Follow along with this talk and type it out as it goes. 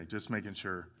just making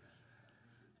sure,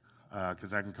 because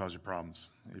that can cause you problems.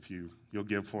 You'll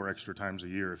give 4 extra times a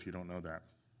year if you don't know that.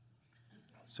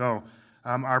 So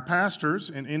our pastors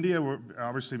in India, we've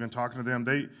obviously been talking to them.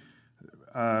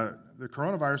 The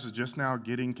coronavirus is just now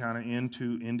getting kind of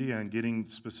into India and getting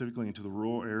specifically into the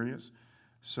rural areas.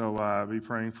 So be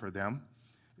praying for them.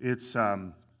 It's not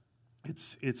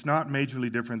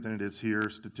majorly different than it is here.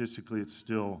 Statistically, it's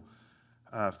still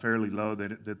fairly low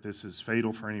that this is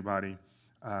fatal for anybody.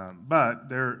 But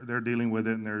they're dealing with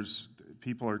it, and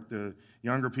the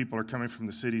younger people are coming from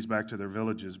the cities back to their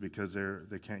villages because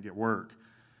they can't get work,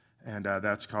 and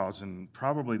that's causing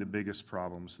probably the biggest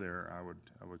problems there.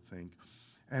 I would think.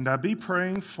 And be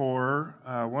praying for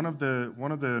one of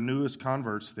the newest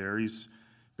converts there. He's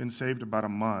been saved about a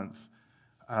month.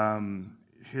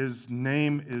 His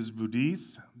name is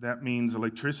Budith. That means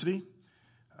electricity.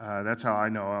 That's how I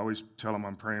know. I always tell him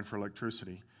I'm praying for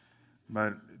electricity.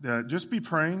 But just be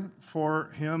praying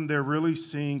for him. They're really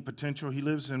seeing potential. He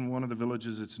lives in one of the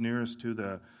villages that's nearest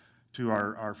to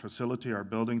our facility, our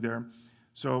building there.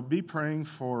 So be praying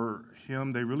for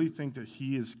him. They really think that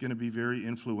he is going to be very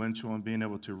influential in being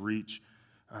able to reach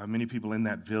many people in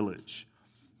that village.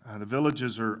 The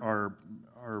villages are,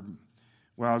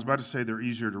 well, I was about to say they're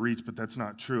easier to reach, but that's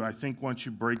not true. I think once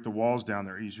you break the walls down,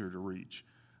 they're easier to reach.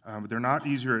 But they're not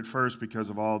easier at first because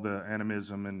of all the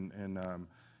animism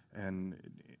and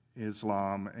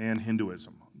Islam and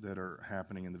Hinduism that are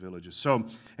happening in the villages. So,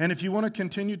 and if you want to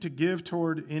continue to give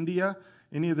toward India,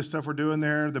 any of the stuff we're doing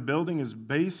there, the building is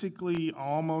basically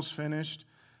almost finished.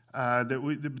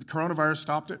 The coronavirus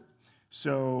stopped it.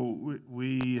 So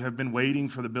we have been waiting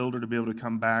for the builder to be able to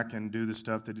come back and do the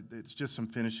stuff. It's just some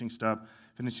finishing stuff,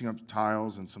 finishing up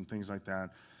tiles and some things like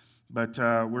that. But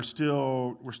we're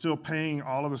still paying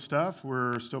all of the stuff.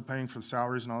 We're still paying for the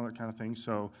salaries and all that kind of thing.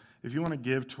 So if you want to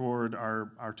give toward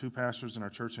our 2 pastors in our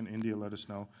church in India, let us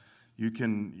know. You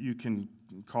can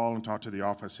call and talk to the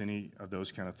office, any of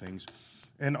those kind of things.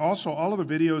 And also, all of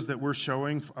the videos that we're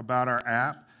showing about our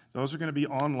app, those are going to be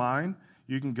online.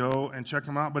 You can go and check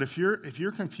them out. But if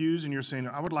you're confused and you're saying,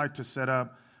 I would like to set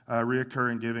up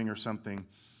reoccurring giving or something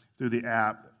through the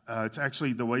app, it's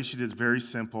actually, the way she did is very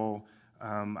simple.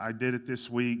 I did it this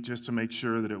week just to make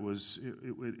sure that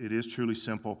it is truly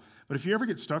simple. But if you ever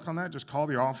get stuck on that, just call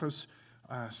the office.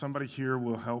 Somebody here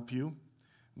will help you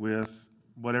with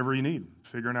whatever you need,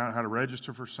 figuring out how to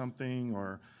register for something,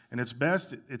 and it's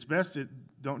best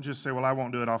don't just say, well, I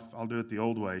won't do it, I'll do it the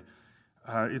old way.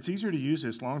 It's easier to use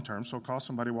this long term, so call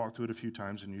somebody, walk through it a few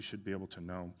times, and you should be able to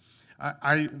know.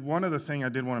 One other thing I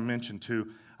did want to mention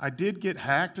too, I did get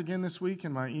hacked again this week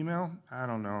in my email. I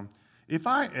don't know. If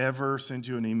I ever send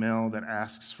you an email that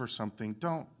asks for something,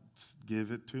 don't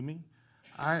give it to me.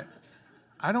 I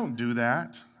don't do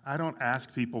that. I don't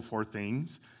ask people for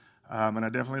things, and I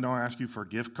definitely don't ask you for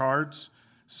gift cards.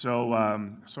 So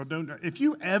don't. If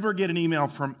you ever get an email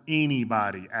from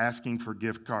anybody asking for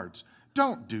gift cards,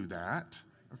 don't do that.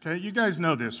 Okay, you guys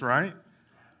know this, right?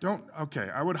 Don't. Okay,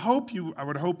 I would hope you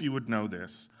would know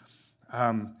this.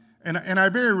 And I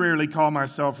very rarely call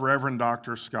myself Reverend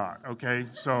Dr. Scott. Okay,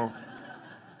 so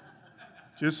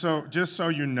just so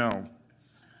you know.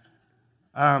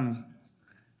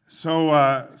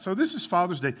 So this is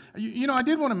Father's Day. You know, I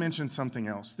did want to mention something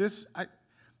else. These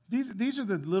are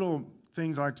the little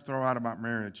things I like to throw out about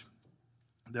marriage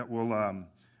that will,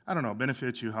 I don't know,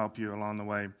 benefit you, help you along the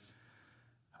way.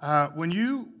 When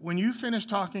you finish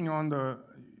talking on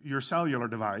your cellular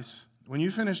device, when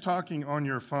you finish talking on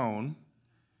your phone,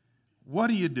 what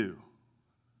do?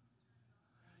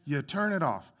 You turn it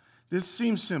off. This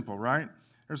seems simple, right?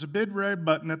 There's a big red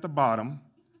button at the bottom.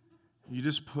 You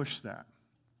just push that.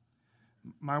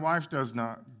 My wife does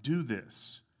not do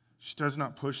this. She does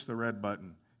not push the red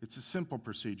button. It's a simple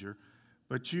procedure,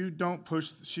 but she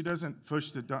doesn't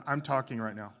push I'm talking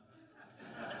right now.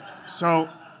 So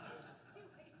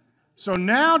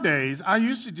nowadays, I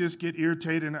used to just get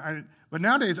irritated, but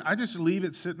nowadays I just leave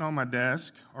it sitting on my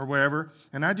desk or wherever,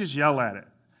 and I just yell at it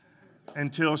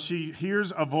until she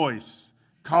hears a voice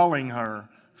calling her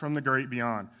from the great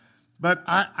beyond. But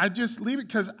I just leave it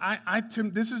because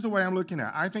this is the way I'm looking at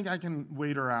it. I think I can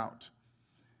wait her out.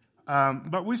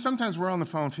 But sometimes we're on the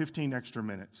phone 15 extra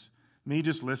minutes. Me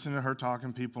just listening to her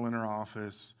talking to people in her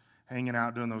office, hanging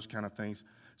out, doing those kind of things.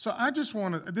 So I just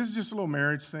want to, this is just a little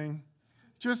marriage thing.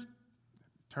 Just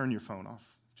turn your phone off.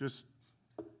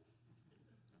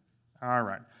 All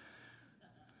right.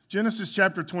 Genesis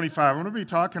chapter 25. I'm going to be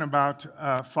talking about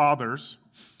Father's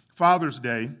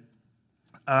Day.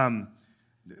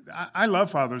 I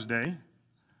love Father's Day.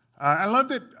 I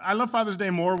love Father's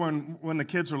Day more when the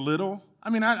kids are little. I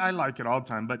mean, I like it all the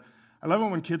time, but I love it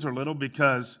when kids are little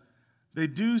because they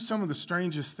do some of the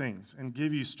strangest things and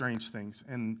give you strange things.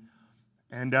 And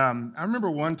I remember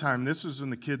one time, this was when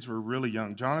the kids were really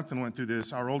young. Jonathan went through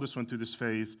this, our oldest went through this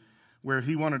phase where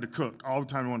he wanted to cook. All the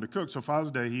time he wanted to cook. So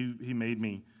Father's Day, he made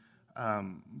me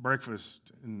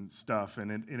breakfast and stuff,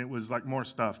 and it was like more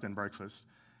stuff than breakfast.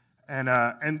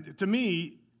 And to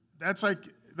me,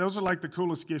 those are like the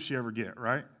coolest gifts you ever get,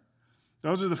 right?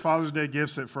 Those are the Father's Day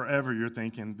gifts that forever you're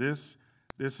thinking, this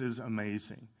is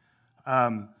amazing.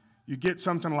 You get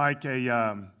something like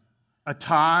a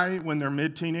tie when they're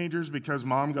mid-teenagers because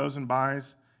mom goes and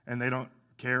buys and they don't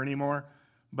care anymore.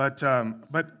 But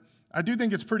I do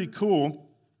think it's pretty cool.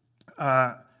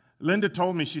 Linda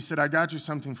told me, she said, I got you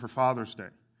something for Father's Day.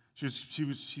 She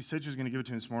said she was going to give it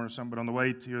to me this morning or something, but on the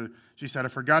way to her, she said, I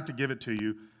forgot to give it to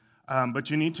you. But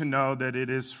you need to know that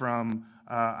it is from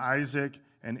Isaac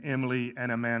and Emily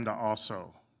and Amanda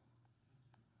also.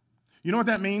 You know what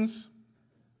that means?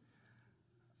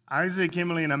 Isaac,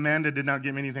 Emily, and Amanda did not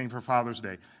give me anything for Father's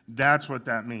Day. That's what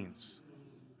that means.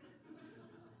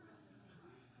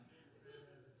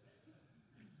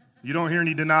 You don't hear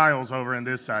any denials over on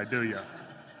this side, do you?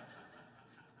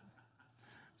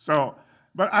 So,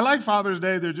 but I like Father's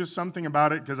Day. There's just something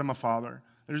about it because I'm a father.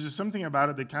 There's just something about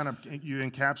it that kind of, you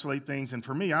encapsulate things. And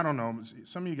for me, I don't know,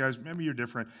 some of you guys, maybe you're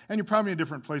different. And you're probably in a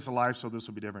different place of life, so this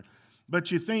will be different. But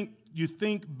you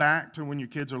think back to when your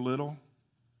kids are little.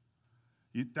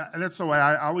 That's the way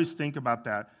I always think about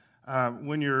that.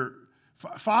 When you're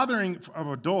fathering of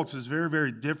adults is very,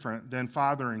 very different than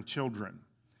fathering children.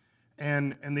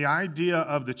 And the idea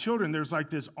of the children, there's like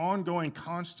this ongoing,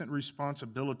 constant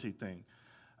responsibility thing.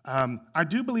 I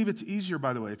do believe it's easier,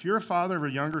 by the way. If you're a father of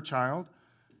a younger child,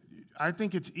 I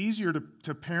think it's easier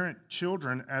to parent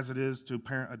children as it is to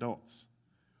parent adults.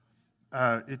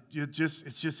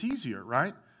 It's just easier,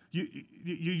 right?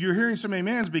 You're hearing some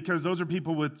amens because those are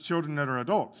people with children that are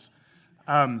adults.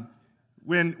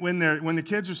 When the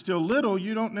kids are still little,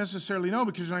 you don't necessarily know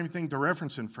because you don't have anything to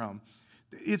reference them from.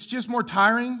 It's just more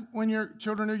tiring when your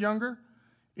children are younger.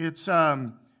 It's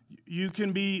you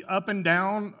can be up and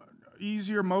down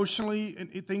easier emotionally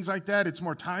and things like that. It's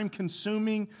more time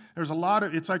consuming. There's a lot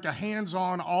of, it's like a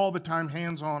hands-on all the time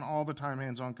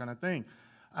kind of thing.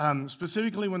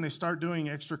 Specifically when they start doing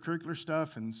extracurricular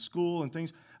stuff in school and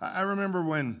things. I remember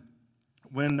when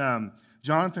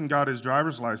Jonathan got his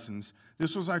driver's license,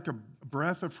 this was like a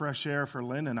breath of fresh air for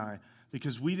Lynn and I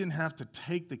because we didn't have to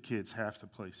take the kids half the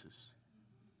places.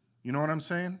 You know what I'm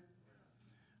saying?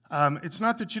 It's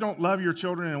not that you don't love your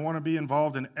children and want to be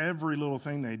involved in every little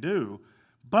thing they do,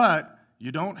 but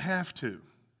you don't have to.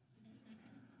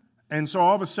 And so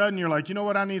all of a sudden you're like, you know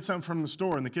what, I need something from the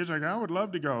store. And the kid's like, I would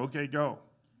love to go. Okay, go.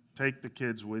 Take the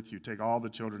kids with you. Take all the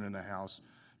children in the house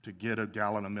to get a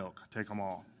gallon of milk. Take them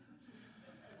all.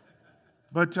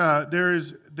 But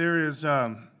there's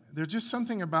just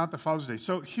something about the Father's Day.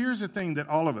 So here's the thing that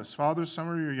all of us, fathers, some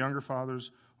of you are younger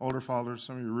fathers, older fathers,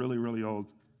 some of you are really, really old.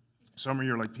 Some of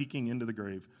you are like peeking into the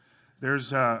grave.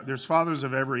 There's fathers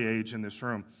of every age in this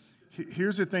room.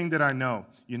 Here's the thing that I know.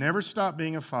 You never stop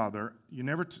being a father. You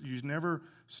never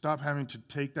stop having to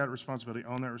take that responsibility,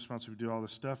 own that responsibility, do all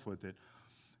this stuff with it.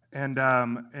 And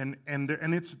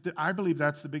it's I believe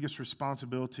that's the biggest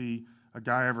responsibility a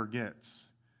guy ever gets,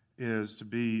 is to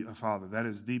be a father. That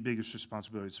is the biggest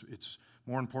responsibility. It's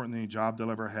more important than any job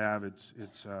they'll ever have. It's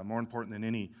more important than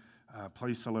any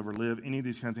place they'll ever live. Any of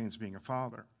these kind of things, being a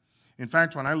father. In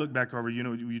fact, when I look back over,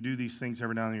 you do these things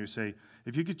every now and then. You say,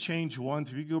 if you could change one,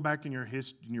 if you could go back in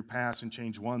your past and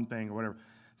change one thing or whatever,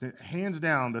 hands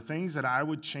down, the things that I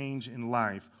would change in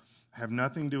life have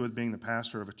nothing to do with being the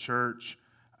pastor of a church.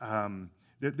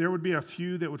 There would be a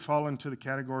few that would fall into the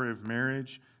category of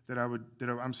marriage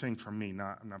I'm saying for me,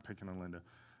 I'm not picking on Linda,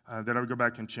 that I would go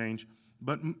back and change.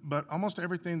 But almost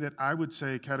everything that I would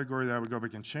say category that I would go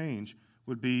back and change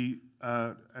would be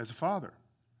as a father.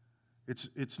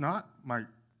 It's not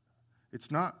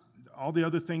all the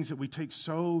other things that we take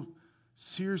so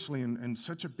seriously and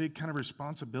such a big kind of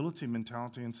responsibility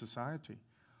mentality in society.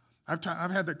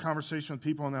 I've had that conversation with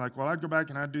people, and they're like, "Well, I'd go back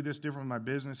and I'd do this different with my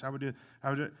business. I would do."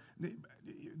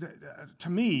 To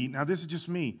me, now this is just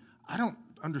me. I don't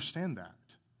understand that.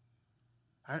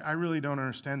 I really don't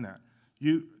understand that.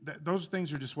 Those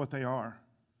things are just what they are.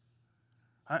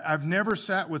 I've never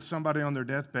sat with somebody on their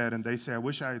deathbed and they say, "I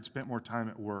wish I had spent more time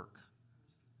at work."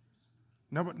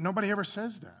 Nobody ever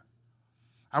says that.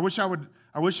 I wish I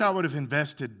would have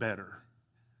invested better.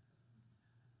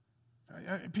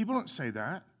 People don't say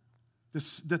that.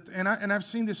 And I've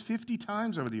seen this 50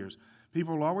 times over the years.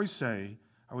 People will always say,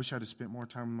 "I wish I'd have spent more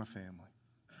time with my family.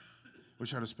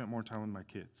 Wish I'd have spent more time with my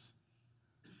kids."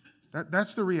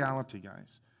 That's the reality,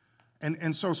 guys.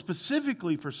 And so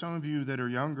specifically for some of you that are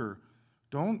younger,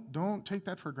 don't take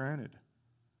that for granted.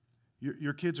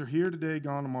 Your kids are here today,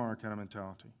 gone tomorrow kind of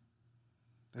mentality.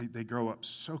 They grow up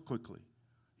so quickly.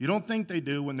 You don't think they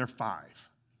do when they're 5,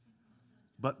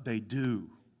 but they do.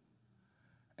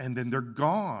 And then they're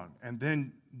gone, and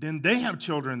then they have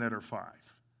children that are 5.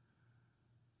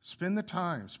 Spend the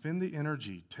time, spend the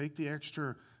energy, take the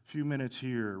extra few minutes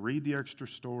here, read the extra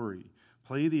story,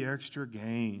 play the extra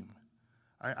game.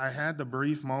 I had the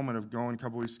brief moment of going a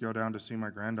couple weeks ago down to see my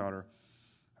granddaughter.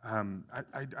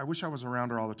 I wish I was around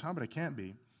her all the time, but I can't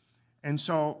be. And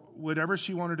so whatever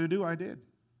she wanted to do, I did.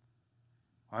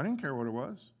 I didn't care what it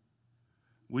was.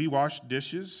 We washed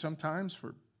dishes sometimes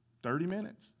for 30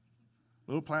 minutes.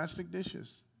 Little plastic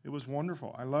dishes. It was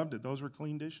wonderful. I loved it. Those were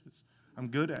clean dishes. I'm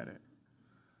good at it.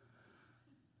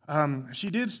 She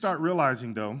did start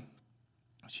realizing, though,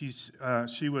 she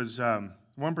was,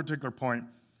 one particular point,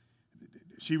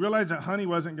 she realized that Honey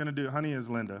wasn't going to do, Honey is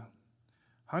Linda,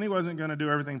 Honey wasn't going to do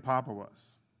everything Papa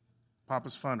was.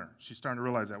 Papa's funner. She's starting to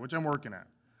realize that, which I'm working at.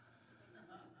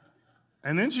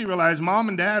 And then she realized Mom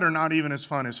and Dad are not even as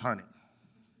fun as Honey.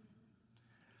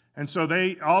 And so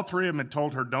all three of them had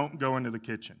told her, don't go into the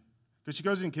kitchen. Because she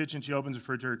goes in the kitchen, she opens the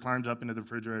refrigerator, climbs up into the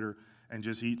refrigerator, and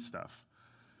just eats stuff.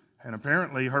 And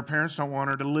apparently her parents don't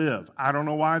want her to live. I don't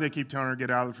know why they keep telling her to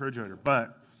get out of the refrigerator.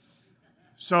 But,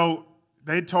 so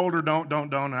they told her don't,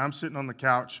 and I'm sitting on the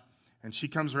couch, and she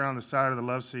comes around the side of the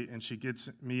love seat, and she gets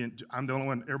me, and I'm the only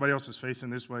one, everybody else is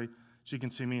facing this way. She can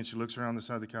see me, and she looks around the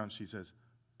side of the couch, and she says,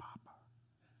 Papa.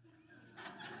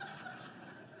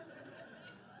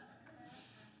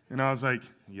 And I was like,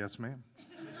 yes, ma'am.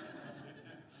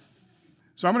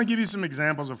 So I'm going to give you some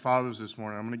examples of fathers this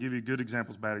morning. I'm going to give you good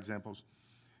examples, bad examples.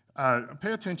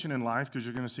 Pay attention in life because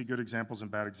you're going to see good examples and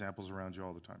bad examples around you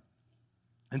all the time.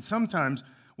 And sometimes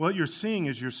what you're seeing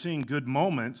is you're seeing good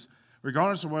moments,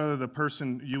 regardless of whether the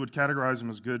person, you would categorize them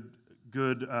as good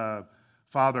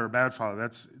father or bad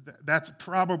father. That's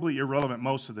probably irrelevant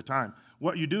most of the time.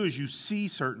 What you do is you see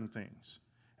certain things,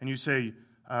 and you say,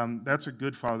 that's a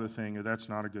good father thing, or that's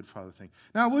not a good father thing.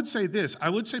 Now, I would say this. I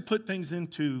would say put things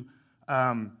into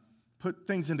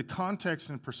context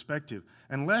and perspective.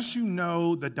 Unless you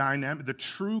know the dynamic, the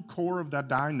true core of the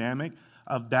dynamic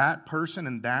of that person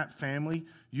and that family,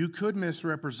 you could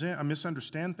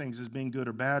misunderstand things as being good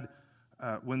or bad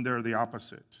when they're the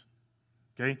opposite.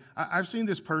 Okay? I've seen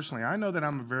this personally. I know that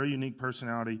I'm a very unique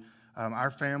personality.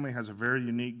 Our family has a very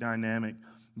unique dynamic,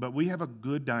 but we have a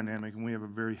good dynamic and we have a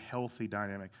very healthy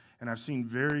dynamic. And I've seen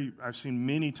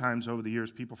many times over the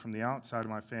years people from the outside of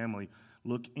my family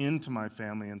look into my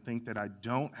family and think that I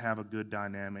don't have a good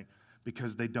dynamic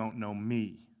because they don't know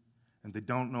me, and they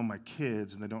don't know my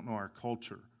kids, and they don't know our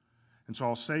culture. And so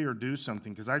I'll say or do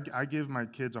something, because I give my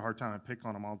kids a hard time. I pick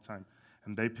on them all the time,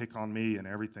 and they pick on me and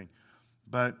everything.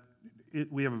 But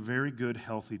we have a very good,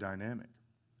 healthy dynamic,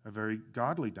 a very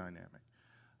godly dynamic.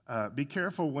 Be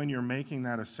careful when you're making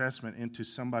that assessment into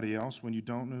somebody else when you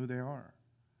don't know who they are.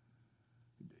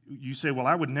 You say, well,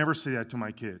 I would never say that to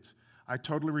my kids. I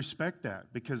totally respect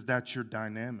that because that's your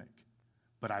dynamic.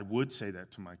 But I would say that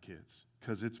to my kids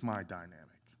because it's my dynamic.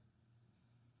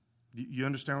 You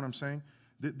understand what I'm saying?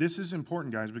 This is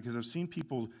important, guys, because I've seen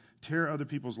people tear other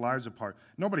people's lives apart.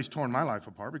 Nobody's torn my life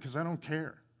apart because I don't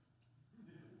care.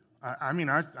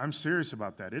 I'm serious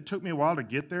about that. It took me a while to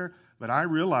get there, but I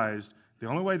realized the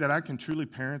only way that I can truly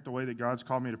parent the way that God's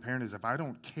called me to parent is if I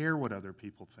don't care what other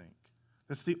people think.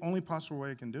 That's the only possible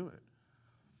way I can do it.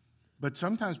 But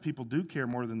sometimes people do care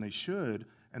more than they should,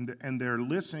 and they're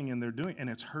listening and they're doing, and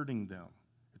it's hurting them.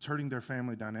 It's hurting their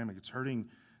family dynamic. It's hurting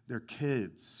their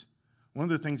kids. One of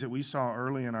the things that we saw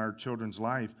early in our children's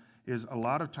life is a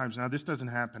lot of times, now this doesn't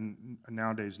happen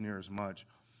nowadays near as much,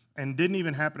 and didn't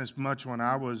even happen as much when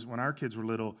our kids were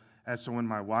little as to when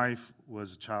my wife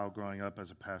was a child growing up as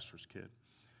a pastor's kid.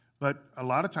 But a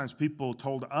lot of times people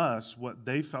told us what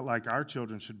they felt like our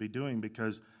children should be doing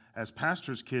because as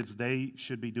pastors' kids, they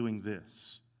should be doing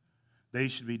this. They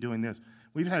should be doing this.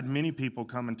 We've had many people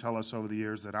come and tell us over the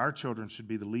years that our children should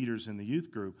be the leaders in the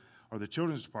youth group or the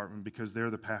children's department because they're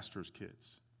the pastor's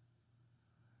kids.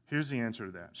 Here's the answer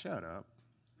to that. Shut up.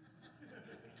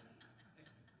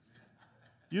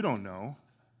 You don't know.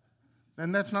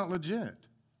 And that's not legit.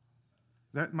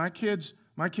 That my kids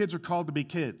are called to be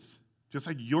kids, just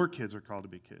like your kids are called to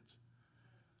be kids.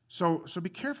 So be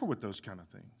careful with those kind of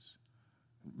things.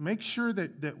 Make sure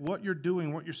that what you're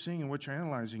doing, what you're seeing, and what you're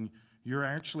analyzing, you're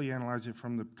actually analyzing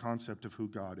from the concept of who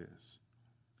God is.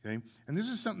 Okay? And this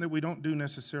is something that we don't do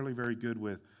necessarily very good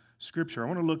with Scripture. I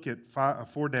want to look at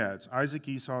 4 dads, Isaac,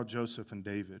 Esau, Joseph, and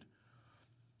David.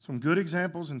 Some good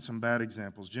examples and some bad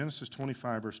examples. Genesis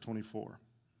 25, verse 24.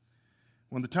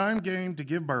 When the time came to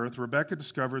give birth, Rebekah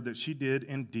discovered that she did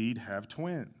indeed have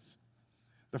twins.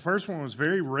 The first one was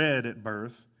very red at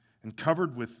birth and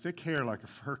covered with thick hair like a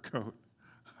fur coat.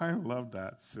 I love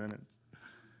that sentence.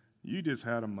 You just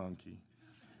had a monkey.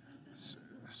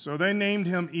 So they named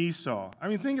him Esau. I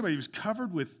mean, think about it. He was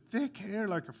covered with thick hair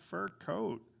like a fur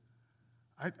coat.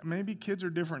 Maybe kids are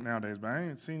different nowadays, but I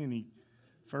ain't seen any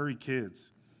furry kids.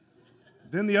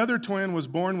 Then the other twin was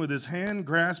born with his hand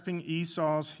grasping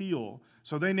Esau's heel.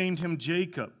 So they named him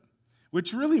Jacob,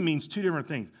 which really means two different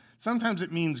things. Sometimes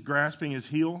it means grasping his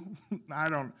heel.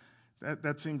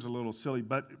 That seems a little silly.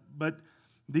 But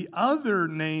the other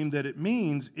name that it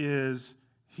means is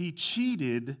he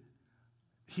cheated.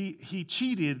 He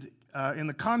cheated in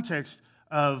the context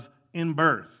of in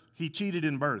birth. He cheated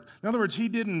in birth. In other words, he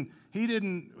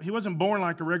wasn't born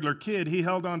like a regular kid. He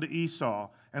held on to Esau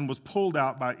and was pulled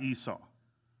out by Esau.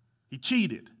 He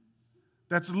cheated.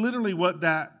 That's literally what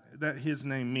that his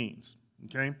name means.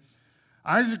 Okay?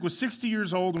 Isaac was 60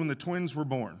 years old when the twins were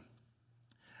born.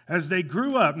 As they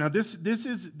grew up, now this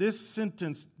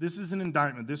sentence, this is an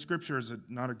indictment. This scripture is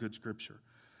not a good scripture.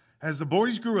 As the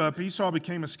boys grew up, Esau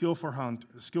became a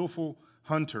skillful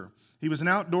hunter. He was an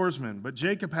outdoorsman, but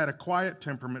Jacob had a quiet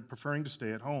temperament, preferring to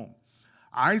stay at home.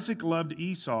 Isaac loved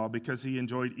Esau because he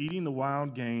enjoyed eating the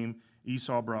wild game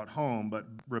Esau brought home, but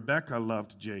Rebekah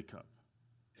loved Jacob.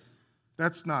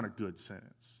 That's not a good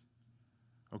sentence.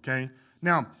 Okay?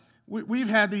 Now, we've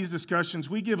had these discussions.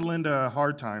 We give Linda a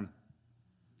hard time.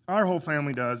 Our whole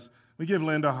family does. We give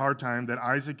Linda a hard time that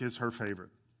Isaac is her favorite.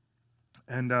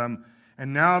 And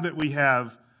now that we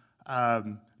have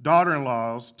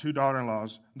daughter-in-laws, two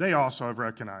daughter-in-laws, they also have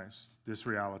recognized this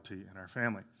reality in our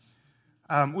family.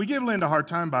 We give Linda a hard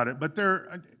time about it, but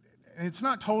it's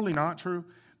not totally not true,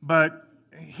 but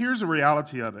here's the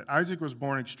reality of it. Isaac was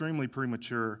born extremely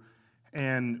premature,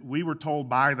 and we were told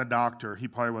by the doctor he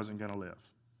probably wasn't going to live.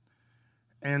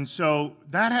 And so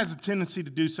that has a tendency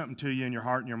to do something to you in your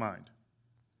heart and your mind.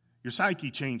 Your psyche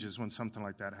changes when something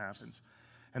like that happens.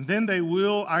 And then they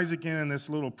wheel Isaac in this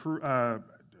little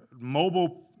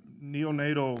mobile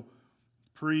neonatal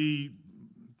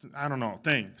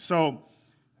thing. So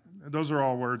those are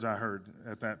all words I heard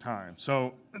at that time.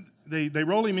 So they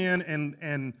roll him in,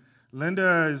 and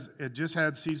Linda had just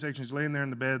had C-section. She's laying there in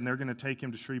the bed, and they're going to take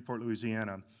him to Shreveport,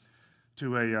 Louisiana,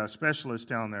 to a specialist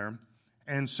down there.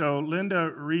 And so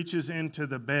Linda reaches into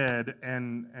the bed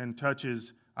and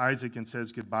touches Isaac and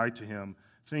says goodbye to him,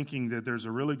 thinking that there's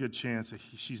a really good chance that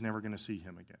she's never going to see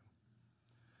him again.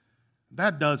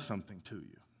 That does something to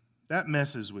you. That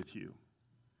messes with you.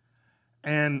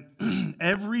 And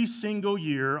every single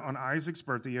year on Isaac's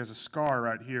birthday, he has a scar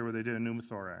right here where they did a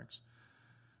pneumothorax.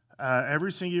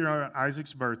 Every single year on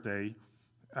Isaac's birthday,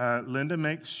 Linda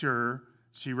makes sure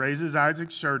she raises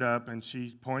Isaac's shirt up and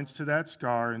she points to that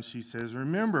scar and she says,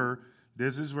 "Remember,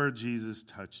 this is where Jesus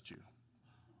touched you."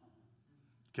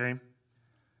 Okay?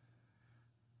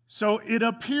 So it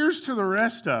appears to the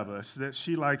rest of us that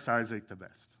she likes Isaac the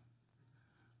best.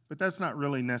 But that's not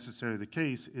really necessarily the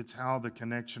case. It's how the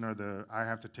connection or I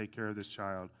have to take care of this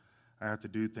child. I have to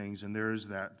do things, and there is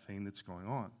that thing that's going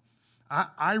on.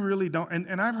 I really don't,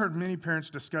 and I've heard many parents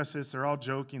discuss this. They're all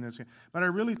joking, but I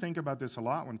really think about this a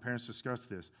lot when parents discuss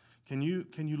this. Can you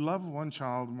love one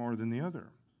child more than the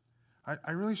other?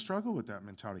 I really struggle with that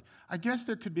mentality. I guess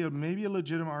there could be maybe a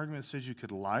legitimate argument that says you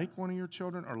could like one of your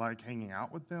children or like hanging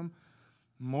out with them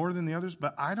more than the others,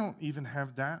 but I don't even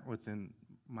have that within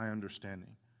my understanding.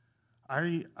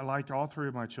 I like all three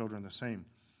of my children the same,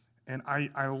 and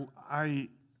I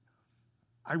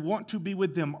want to be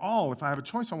with them all. If I have a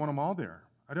choice, I want them all there.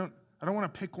 I don't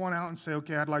want to pick one out and say,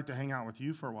 okay, I'd like to hang out with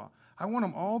you for a while. I want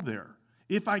them all there.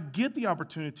 If I get the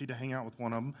opportunity to hang out with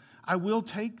one of them, I will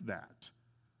take that.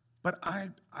 But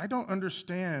I don't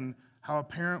understand how a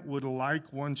parent would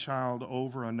like one child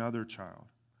over another child.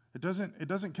 It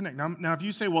doesn't connect. Now, if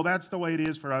you say, well, that's the way it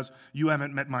is for us, you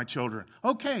haven't met my children.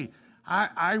 Okay,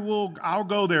 I'll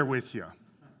go there with you.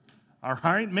 All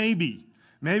right, maybe.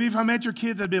 Maybe if I met your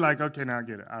kids, I'd be like, okay, now I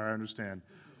get it. I understand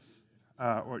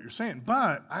what you're saying.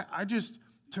 But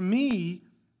to me,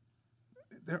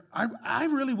 I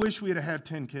really wish we had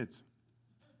 10 kids.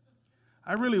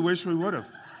 I really wish we would have.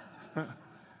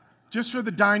 Just for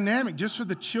the dynamic, just for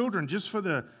the children, just for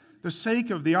the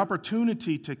sake of the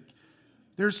opportunity to.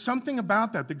 There's something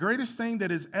about that. The greatest thing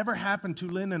that has ever happened to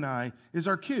Lynn and I is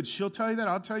our kids. She'll tell you that.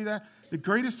 I'll tell you that. The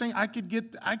greatest thing I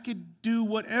could do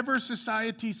whatever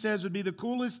society says would be the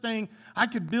coolest thing. I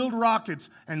could build rockets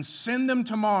and send them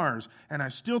to Mars. And I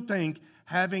still think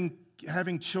having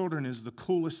children is the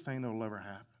coolest thing that will ever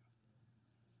happen.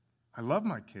 I love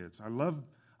my kids. I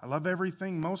love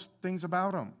everything, most things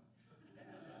about them.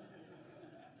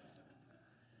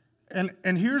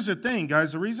 And here's the thing,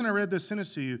 guys. The reason I read this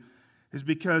sentence to you is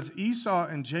because Esau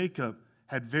and Jacob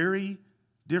had very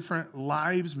different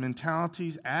lives,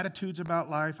 mentalities, attitudes about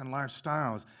life, and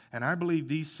lifestyles. And I believe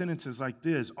these sentences like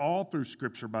this, all through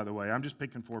Scripture, by the way, I'm just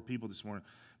picking 4 people this morning,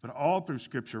 but all through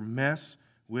Scripture mess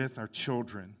with our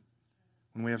children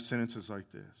when we have sentences like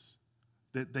this.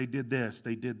 That they did this,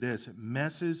 they did this. It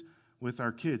messes with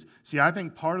our kids. See, I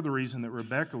think part of the reason that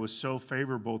Rebekah was so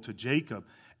favorable to Jacob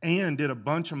and did a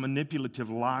bunch of manipulative,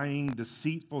 lying,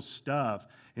 deceitful stuff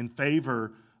in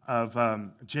favor of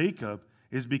Jacob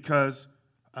is because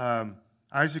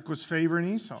Isaac was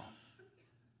favoring Esau.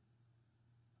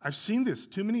 I've seen this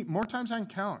more times I can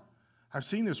count. I've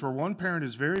seen this where one parent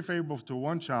is very favorable to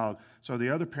one child, so the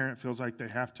other parent feels like they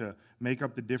have to make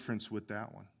up the difference with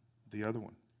that one, the other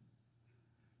one.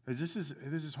 This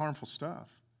is harmful stuff.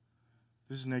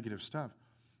 This is negative stuff.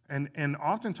 And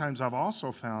oftentimes I've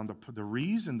also found the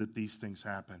reason that these things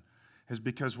happen is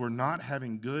because we're not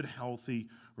having good, healthy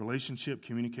relationship,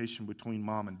 communication between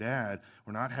mom and dad.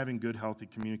 We're not having good, healthy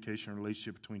communication,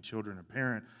 relationship between children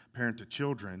and parent to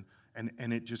children,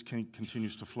 and it just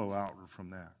continues to flow outward from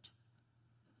that.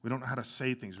 We don't know how to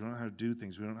say things. We don't know how to do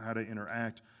things. We don't know how to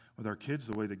interact with our kids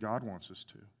the way that God wants us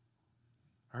to.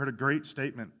 I heard a great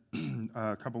statement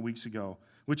a couple weeks ago,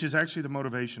 which is actually the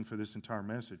motivation for this entire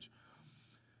message.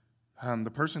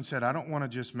 The person said, I don't want to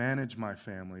just manage my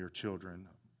family or children.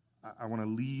 I want to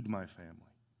lead my family.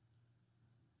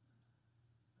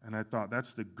 And I thought,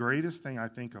 that's the greatest thing I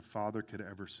think a father could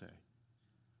ever say.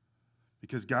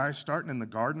 Because, guys, starting in the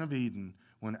Garden of Eden,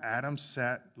 when Adam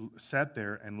sat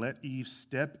there and let Eve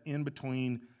step in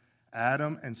between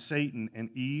Adam and Satan, and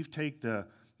Eve take the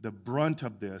brunt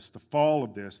of this, the fall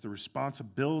of this, the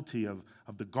responsibility of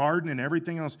the garden and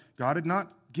everything else, God had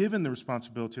not given the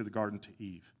responsibility of the garden to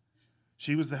Eve.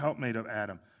 She was the helpmate of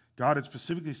Adam. God had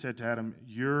specifically said to Adam,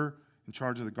 you're in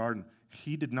charge of the garden.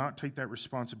 He did not take that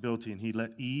responsibility, and he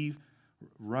let Eve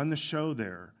run the show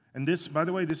there. And this, by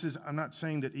the way, I'm not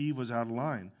saying that Eve was out of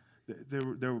line.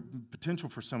 There were potential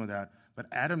for some of that, but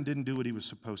Adam didn't do what he was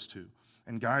supposed to.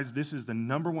 And guys, this is the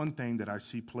number one thing that I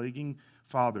see plaguing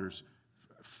fathers,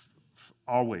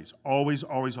 always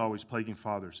plaguing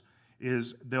fathers,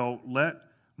 is they'll let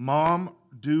mom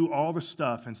do all the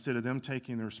stuff instead of them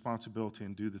taking the responsibility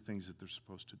and do the things that they're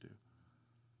supposed to do.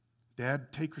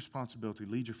 Dad, take responsibility,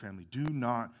 lead your family. Do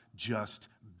not just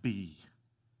be.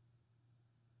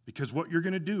 Because what you're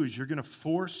going to do is you're going to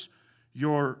force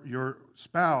your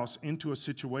spouse into a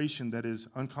situation that is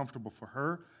uncomfortable for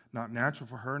her, not natural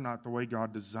for her, not the way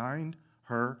God designed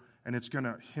her, and it's going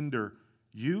to hinder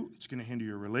you, it's going to hinder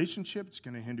your relationship, it's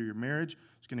going to hinder your marriage,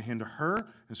 it's going to hinder her,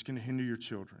 and it's going to hinder your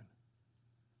children.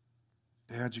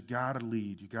 Dad, you got to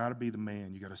lead. You got to be the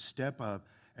man. You got to step up.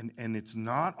 And it's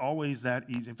not always that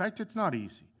easy. In fact, it's not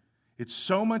easy. It's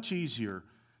so much easier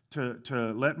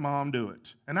to let mom do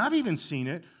it. And I've even seen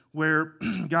it where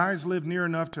guys live near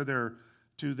enough to their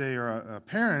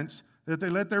parents that they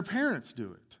let their parents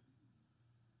do it.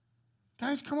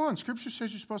 Guys, come on. Scripture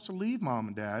says you're supposed to leave mom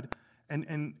and dad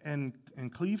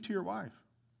and cleave to your wife.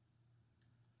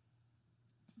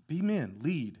 Be men.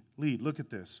 Lead. Look at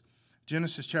this.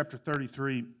 Genesis chapter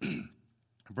 33,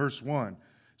 verse 1.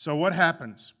 So what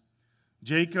happens?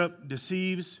 Jacob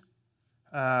deceives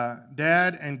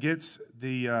dad and gets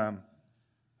the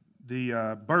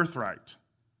birthright,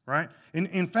 right?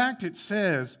 In fact, it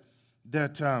says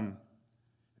that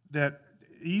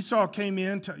Esau came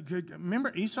in to,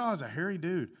 remember, Esau is a hairy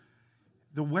dude.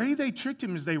 The way they tricked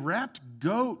him is they wrapped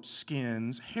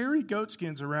hairy goat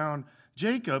skins around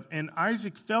Jacob, and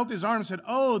Isaac felt his arm and said,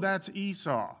 oh, that's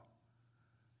Esau.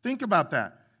 Think about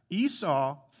that.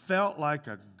 Esau felt like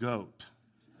a goat.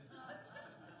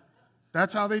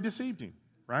 That's how they deceived him,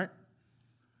 right?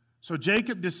 So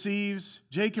Jacob deceives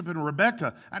Jacob and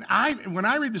Rebekah. And when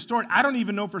I read the story, I don't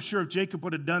even know for sure if Jacob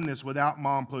would have done this without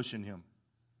mom pushing him.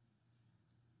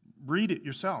 Read it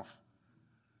yourself.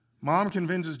 Mom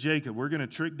convinces Jacob, we're going to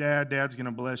trick dad. Dad's going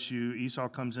to bless you. Esau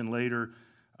comes in later.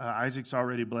 Isaac's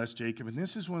already blessed Jacob. And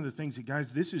this is one of the things that,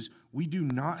 guys, we do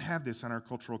not have this in our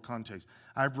cultural context.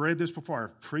 I've read this before.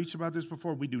 I've preached about this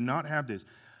before. We do not have this.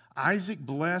 Isaac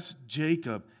blessed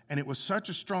Jacob, and it was such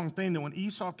a strong thing that when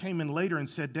Esau came in later and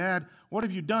said, Dad, what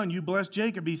have you done? You blessed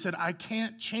Jacob. He said, I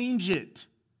can't change it.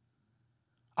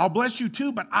 I'll bless you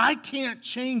too, but I can't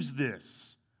change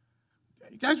this.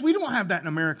 Guys, we don't have that in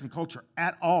American culture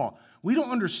at all. We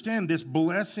don't understand this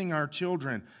blessing our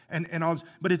children and all this.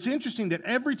 But it's interesting that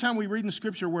every time we read in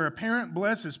Scripture where a parent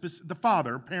blesses the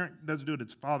father, a parent doesn't do it,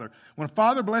 it's a father. When a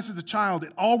father blesses the child,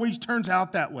 it always turns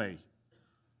out that way.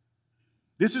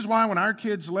 This is why when our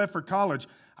kids left for college,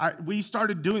 we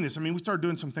started doing this. I mean, we started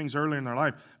doing some things early in their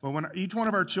life. But when each one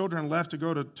of our children left to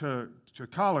go to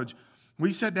college,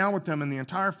 we sat down with them and the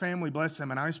entire family blessed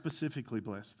them, and I specifically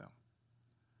blessed them.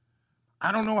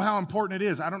 I don't know how important it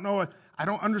is. I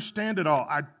don't understand it all.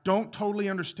 I don't totally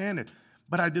understand it.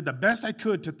 But I did the best I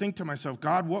could to think to myself,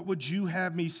 God, what would you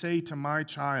have me say to my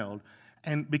child?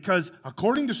 And because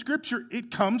according to Scripture, it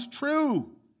comes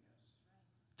true.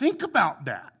 Think about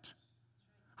that.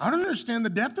 I don't understand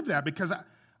the depth of that because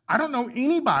I don't know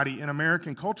anybody in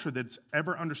American culture that's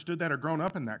ever understood that or grown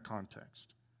up in that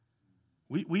context.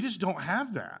 We just don't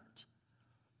have that.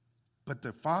 But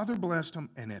the Father blessed them,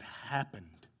 and it happened.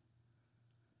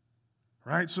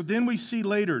 Right? So then we see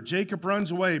later, Jacob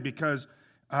runs away because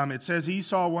it says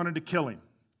Esau wanted to kill him.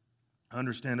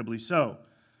 Understandably so.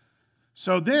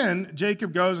 So then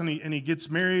Jacob goes and he gets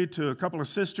married to a couple of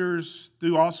sisters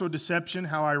through also deception.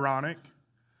 How ironic.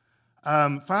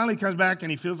 Finally comes back and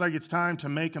he feels like it's time to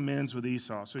make amends with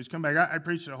Esau. So he's come back. I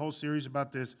preached a whole series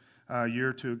about this a year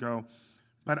or two ago.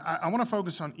 But I want to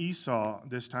focus on Esau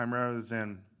this time rather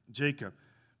than Jacob.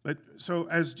 But so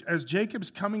as Jacob's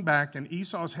coming back and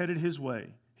Esau's headed his way,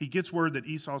 he gets word that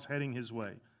Esau's heading his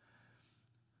way.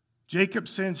 Jacob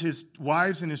sends his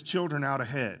wives and his children out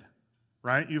ahead,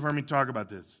 right? You've heard me talk about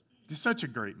this. He's such a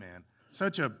great man.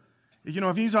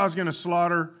 If Esau's going to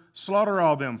slaughter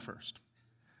all them first.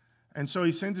 And so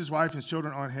he sends his wife and his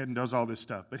children on ahead and does all this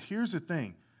stuff. But here's the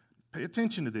thing. Pay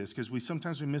attention to this because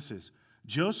sometimes we miss this.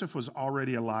 Joseph was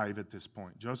already alive at this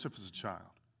point. Joseph is a child.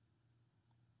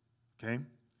 Okay?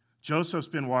 Joseph's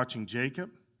been watching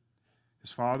Jacob,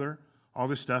 his father, all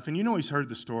this stuff. And he's heard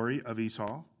the story of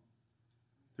Esau.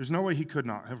 There's no way he could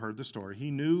not have heard the story. He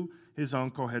knew his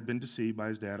uncle had been deceived by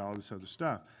his dad, all this other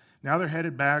stuff. Now they're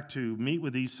headed back to meet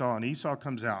with Esau, and Esau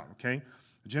comes out, okay?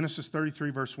 Genesis 33,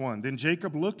 verse 1. Then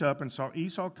Jacob looked up and saw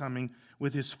Esau coming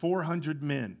with his 400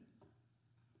 men.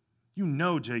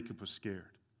 Jacob was scared.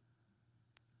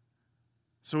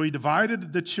 So he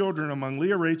divided the children among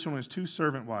Leah, Rachel, and his 2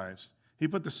 servant wives. He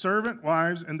put the servant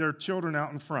wives and their children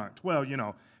out in front. Well,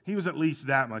 he was at least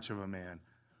that much of a man.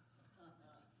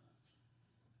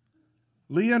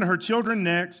 Leah and her children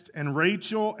next, and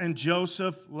Rachel and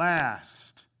Joseph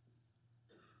last.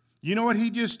 You know what he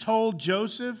just told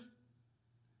Joseph?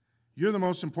 You're the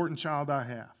most important child I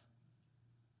have.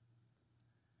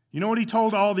 You know what he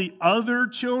told all the other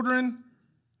children?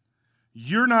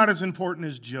 You're not as important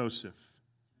as Joseph.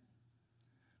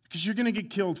 Because you're going to get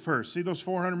killed first. See those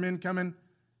 400 men coming?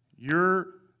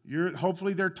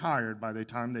 Hopefully they're tired by the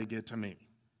time they get to me.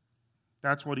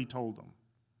 That's what he told them.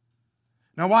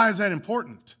 Now, why is that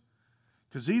important?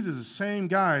 Because these are the same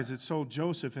guys that sold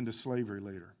Joseph into slavery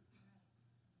later.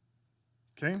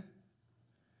 Okay?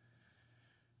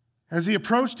 As he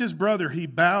approached his brother, he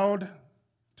bowed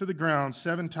to the ground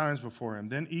 7 times before him.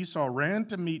 Then Esau ran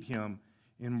to meet him,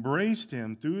 embraced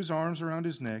him, threw his arms around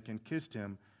his neck, and kissed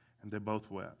him, and they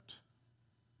both wept.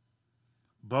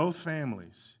 Both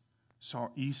families saw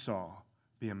Esau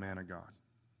be a man of God.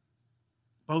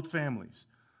 Both families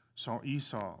saw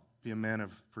Esau be a man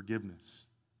of forgiveness.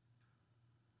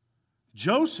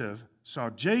 Joseph saw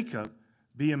Jacob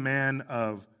be a man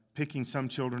of picking some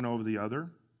children over the other,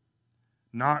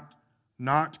 not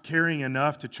caring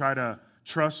enough to try to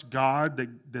trust God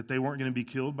that they weren't going to be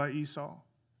killed by Esau.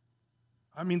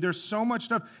 I mean, there's so much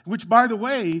stuff, which, by the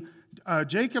way,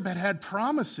 Jacob had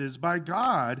promises by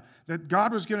God that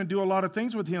God was going to do a lot of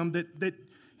things with him that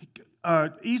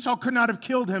Esau could not have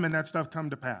killed him and that stuff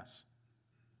come to pass.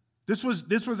 This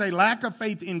was a lack of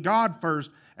faith in God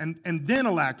first and then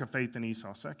a lack of faith in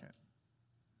Esau second.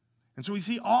 And so we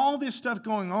see all this stuff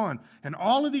going on, and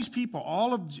all of these people,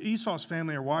 all of Esau's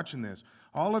family are watching this.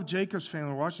 All of Jacob's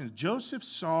family are watching this. Joseph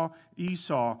saw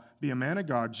Esau be a man of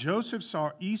God. Joseph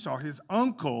saw Esau, his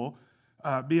uncle,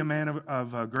 be a man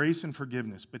of grace and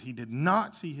forgiveness, but he did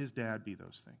not see his dad be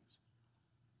those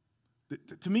things.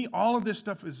 To me, all of this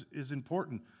stuff is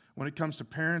important when it comes to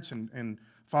parents and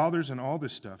fathers and all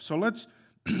this stuff. So let's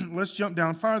jump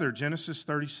down farther. Genesis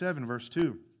 37, verse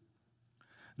 2.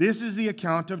 This is the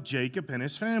account of Jacob and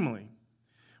his family.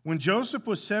 When Joseph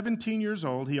was 17 years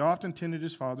old, he often tended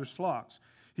his father's flocks.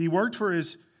 He worked for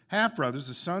his half-brothers,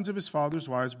 the sons of his father's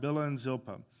wives, Bilhah and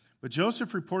Zilpah. But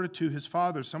Joseph reported to his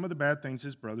father some of the bad things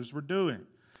his brothers were doing.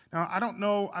 Now, I don't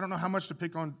know how much to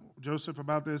pick on Joseph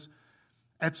about this.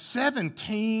 At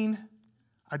 17,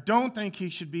 I don't think he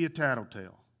should be a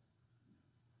tattletale.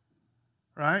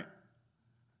 Right?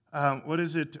 What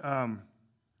is it?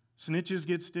 Snitches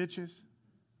get stitches?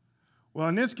 Well,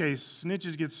 in this case,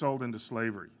 snitches get sold into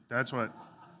slavery. That's what,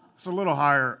 it's a little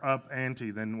higher up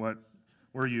ante than what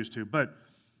we're used to. But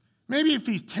maybe if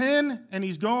he's 10 and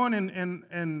he's going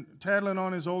and tattling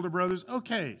on his older brothers,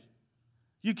 okay.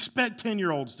 You expect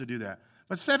 10-year-olds to do that.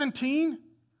 But 17?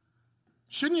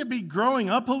 Shouldn't you be growing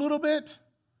up a little bit?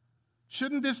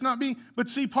 Shouldn't this not be? But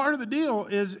see, part of the deal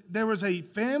is there was a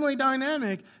family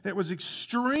dynamic that was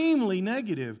extremely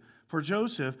negative for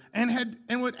Joseph and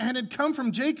had come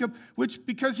from Jacob, which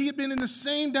because he had been in the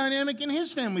same dynamic in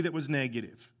his family that was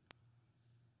negative.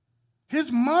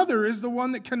 His mother is the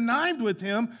one that connived with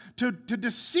him to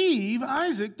deceive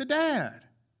Isaac, the dad.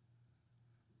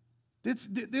 This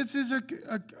is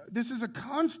a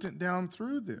constant down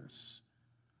through this.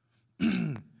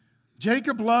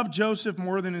 Jacob loved Joseph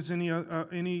more than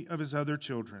any of his other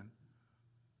children.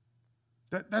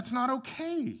 That's not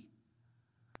okay.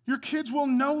 Your kids will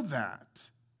know that.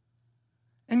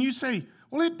 And you say,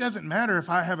 well, it doesn't matter if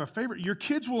I have a favorite. Your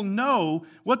kids will know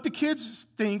what the kids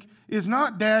think is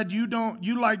not, Dad, you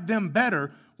like them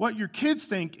better. What your kids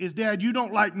think is, Dad, you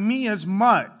don't like me as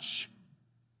much.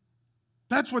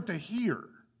 That's what they hear.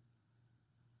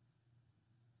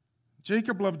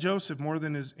 Jacob loved Joseph more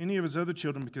than any of his other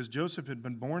children because Joseph had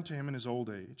been born to him in his old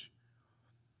age.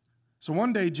 So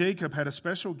one day Jacob had a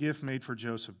special gift made for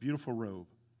Joseph, beautiful robe.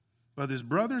 But his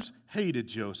brothers hated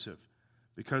Joseph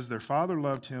because their father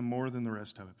loved him more than the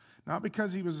rest of them. Not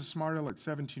because he was a smart aleck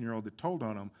 17-year-old that told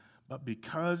on him, but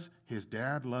because his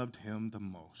dad loved him the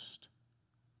most.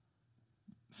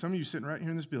 Some of you sitting right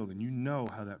here in this building, you know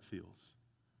how that feels.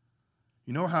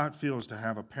 You know how it feels to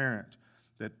have a parent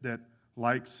that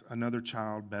likes another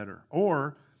child better,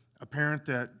 or a parent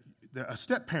a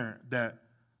step-parent that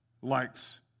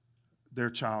likes their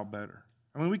child better.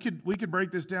 I mean, we could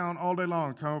break this down all day long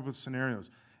and come up with scenarios.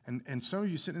 And some of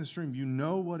you sitting in this room, you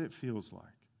know what it feels like.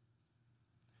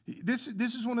 This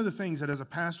is one of the things that as a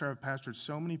pastor, I've pastored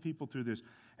so many people through this,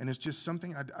 and it's just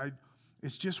something,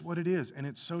 it's just what it is, and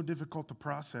it's so difficult to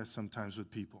process sometimes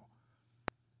with people.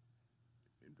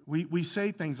 We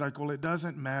say things like, well, it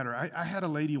doesn't matter. I had a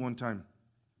lady one time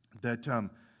that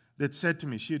said to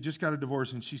me, she had just got a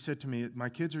divorce, and she said to me, my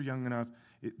kids are young enough,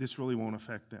 this really won't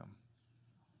affect them.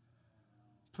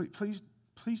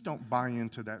 Please don't buy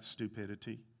into that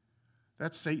stupidity.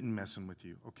 That's Satan messing with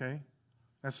you, okay?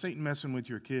 That's Satan messing with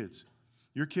your kids.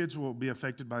 Your kids will be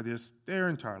affected by this their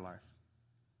entire life.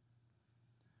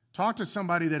 Talk to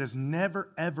somebody that has never,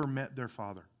 ever met their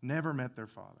father. Never met their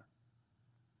father.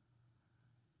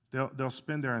 They'll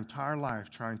spend their entire life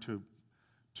trying to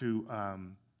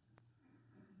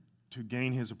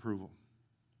gain his approval.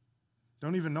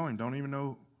 Don't even know him. Don't even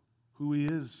know who he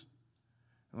is.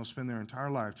 And they'll spend their entire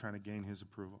life trying to gain his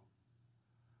approval.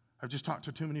 I've just talked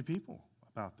to too many people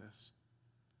about this.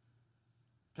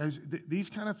 Guys, these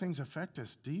kind of things affect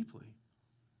us deeply.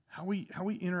 How we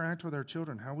interact with our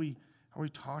children, how we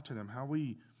talk to them, how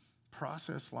we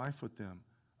process life with them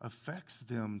affects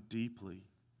them deeply.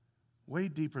 Way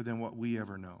deeper than what we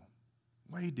ever know.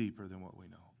 Way deeper than what we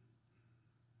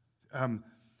know.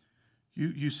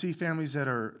 You see families that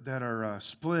are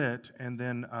split and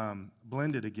then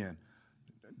blended again.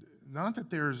 Not that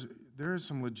there is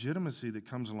some legitimacy that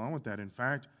comes along with that. In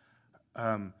fact,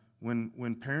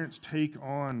 when parents take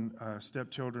on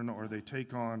stepchildren or they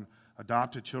take on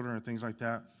adopted children or things like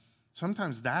that,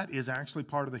 sometimes that is actually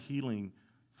part of the healing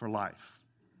for life.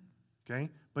 Okay?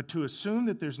 But to assume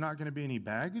that there's not going to be any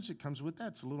baggage that comes with that,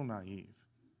 it's a little naive.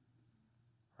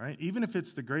 Right? Even if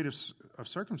it's the greatest of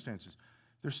circumstances,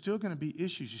 there's still going to be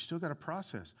issues. You still got to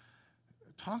process.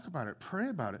 Talk about it. Pray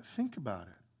about it. Think about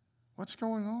it. What's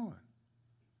going on?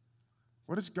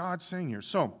 What is God saying here?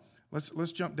 So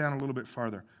let's jump down a little bit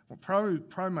farther. Well, probably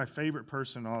my favorite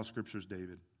person in all of Scripture is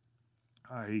David.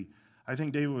 I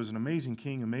think David was an amazing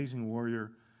king, amazing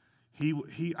warrior.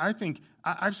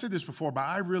 I've said this before, but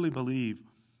I really believe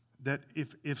that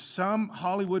if some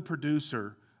Hollywood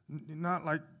producer, not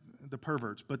like the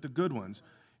perverts, but the good ones,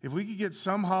 if we could get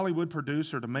some Hollywood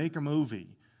producer to make a movie,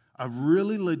 a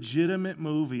really legitimate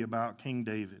movie about King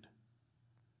David,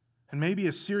 and maybe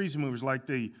a series of movies like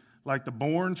the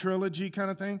Bourne trilogy kind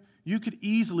of thing, you could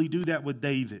easily do that with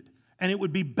David. And it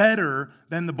would be better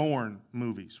than the Bourne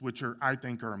movies, which I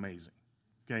think are amazing.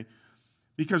 Okay?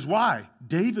 Because why?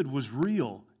 David was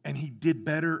real, and he did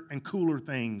better and cooler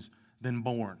things than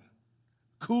Bourne.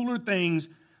 Cooler things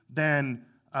than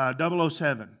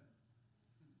 007.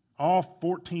 All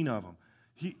 14 of them.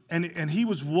 He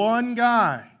was one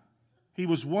guy. He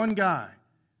was one guy.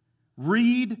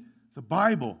 Read the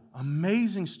Bible,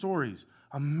 amazing stories,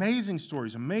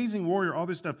 amazing warrior, all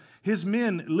this stuff. His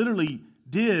men literally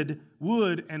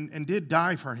would did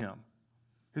die for him.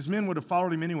 His men would have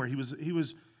followed him anywhere. He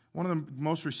was one of the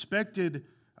most respected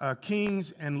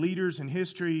kings and leaders in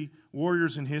history,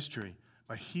 warriors in history.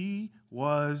 But he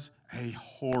was a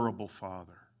horrible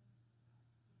father.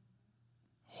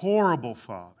 Horrible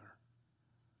father.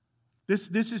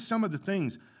 This is some of the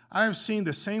things. I have seen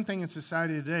the same thing in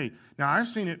society today. Now, I've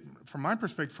seen it from my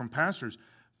perspective from pastors.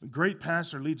 A great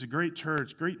pastor leads a great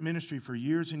church, great ministry for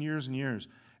years and years and years,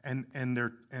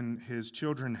 and his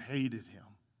children hated him.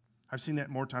 I've seen that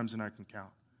more times than I can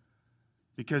count.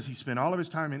 Because he spent all of his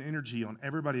time and energy on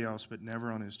everybody else, but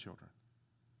never on his children.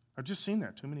 I've just seen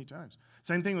that too many times.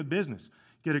 Same thing with business.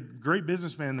 Get a great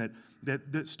businessman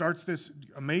that starts this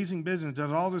amazing business,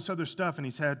 does all this other stuff, and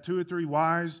he's had 2 or 3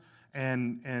 wives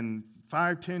and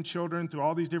 5, 10 children through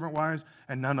all these different wives,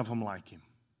 and none of them like him.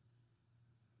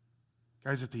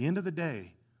 Guys, at the end of the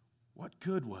day, what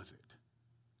good was it?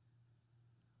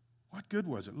 What good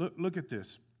was it? Look at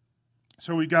this.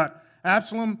 So we got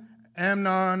Absalom,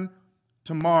 Amnon,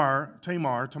 Tamar.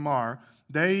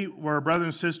 They were brothers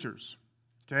and sisters.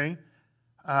 Okay?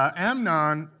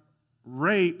 Amnon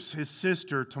rapes his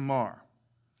sister Tamar.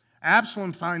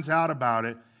 Absalom finds out about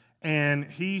it, and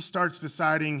he starts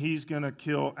deciding he's going to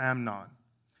kill Amnon.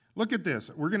 Look at this.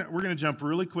 We're going to jump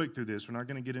really quick through this. We're not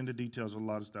going to get into details of a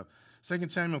lot of stuff. 2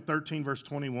 Samuel 13, verse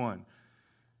 21.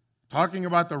 Talking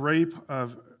about the rape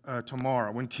of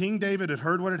Tamar. When King David had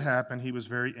heard what had happened, he was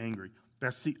very angry.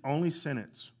 That's the only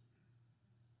sentence.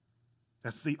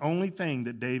 That's the only thing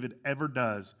that David ever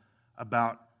does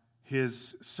about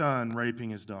his son raping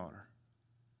his daughter.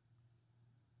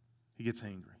 He gets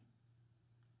angry.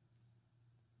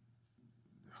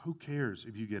 Who cares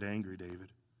if you get angry, David?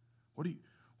 What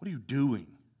are you doing?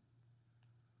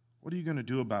 What are you going to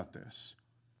do about this?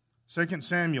 2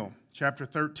 Samuel chapter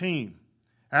 13.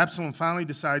 Absalom finally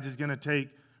decides he's going to take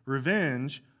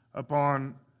revenge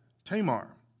upon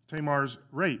Tamar's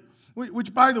rape.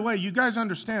 Which, by the way, you guys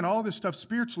understand all this stuff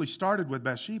spiritually started with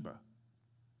Bathsheba.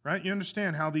 Right? You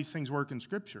understand how these things work in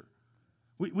Scripture.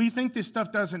 We think this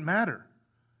stuff doesn't matter.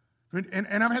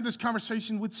 And I've had this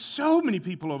conversation with so many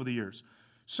people over the years.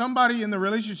 Somebody in the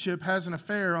relationship has an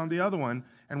affair on the other one,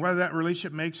 and whether that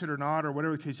relationship makes it or not, or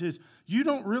whatever the case is, you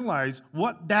don't realize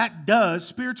what that does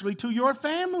spiritually to your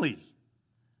family.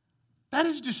 That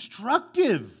is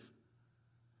destructive.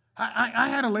 I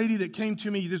had a lady that came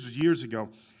to me, this was years ago.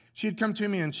 She had come to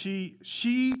me, and she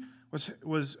was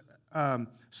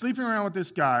sleeping around with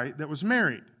this guy that was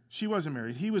married. She wasn't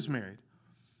married. He was married.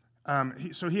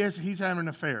 He's having an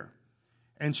affair.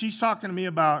 And she's talking to me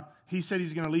about, he said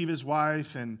he's going to leave his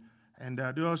wife and do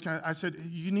all those kind of, I said,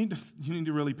 you need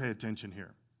to really pay attention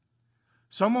here.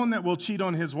 Someone that will cheat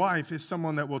on his wife is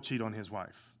someone that will cheat on his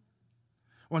wife.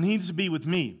 Well, he needs to be with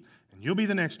me, and you'll be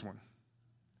the next one.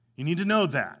 You need to know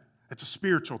that. It's a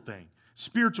spiritual thing.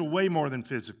 Spiritual way more than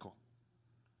physical.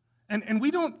 And we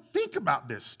don't think about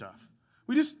this stuff.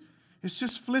 It's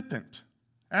just flippant.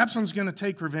 Absalom's going to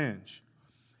take revenge.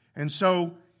 And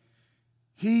so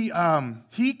he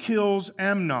kills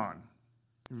Amnon,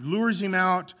 lures him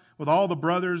out with all the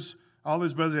brothers. All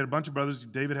his brothers, he had a bunch of brothers.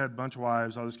 David had a bunch of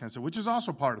wives, all this kind of stuff, which is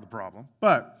also part of the problem.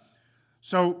 But,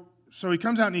 so he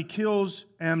comes out and he kills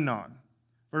Amnon.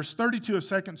 Verse 32 of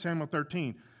 2 Samuel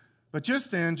 13. But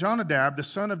just then, Jonadab, the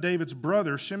son of David's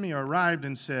brother, Shimei, arrived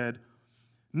and said,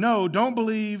 "No, don't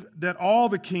believe that all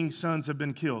the king's sons have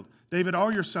been killed. David,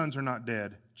 all your sons are not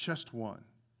dead, just one.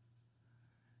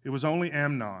 It was only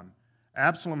Amnon.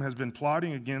 Absalom has been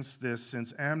plotting against this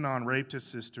since Amnon raped his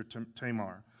sister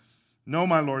Tamar. No,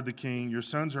 my lord the king, your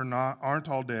sons aren't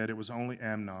all dead. It was only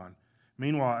Amnon."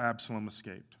 Meanwhile, Absalom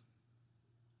escaped.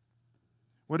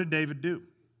 What did David do?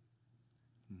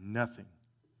 Nothing.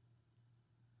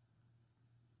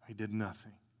 He did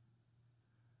nothing.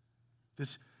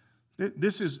 This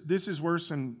is worse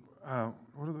than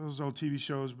what are those old TV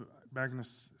shows back in the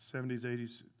 70s,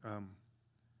 80s?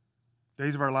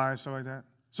 Days of Our Lives, stuff like that.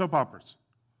 Soap operas.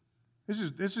 This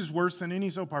is worse than any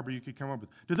soap opera you could come up with.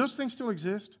 Do those things still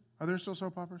exist? Are there still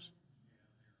soap operas?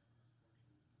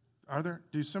 Are there?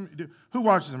 Who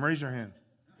watches them? Raise your hand.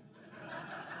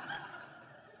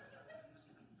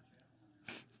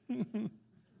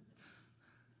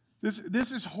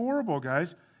 This is horrible,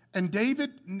 guys. And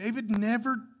David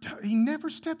never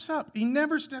steps up. He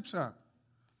never steps up.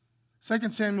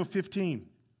 2 Samuel 15.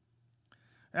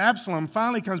 Absalom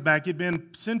finally comes back. He'd been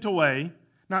sent away.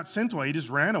 Not sent away, he just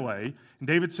ran away. And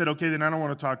David said, okay, then I don't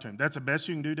want to talk to him. That's the best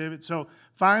you can do, David? So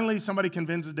finally somebody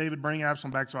convinces David, bring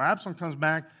Absalom back. So Absalom comes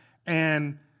back,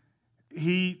 and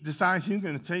he decides he's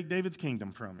going to take David's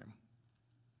kingdom from him.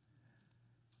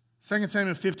 2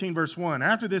 Samuel 15, verse 1.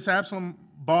 After this, Absalom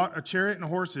bought a chariot and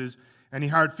horses, and he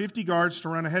hired 50 guards to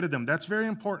run ahead of them. That's very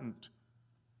important,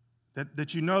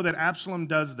 that you know that Absalom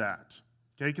does that,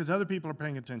 okay, because other people are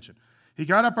paying attention. He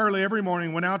got up early every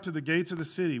morning, went out to the gates of the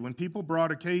city. When people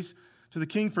brought a case to the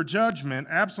king for judgment,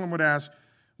 Absalom would ask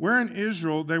where in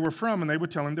Israel they were from, and they would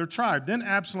tell him their tribe. Then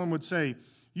Absalom would say,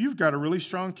 "You've got a really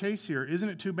strong case here. Isn't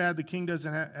it too bad the king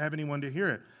doesn't have anyone to hear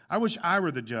it? I wish I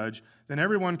were the judge. Then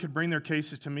everyone could bring their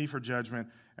cases to me for judgment,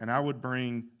 and I would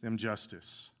bring them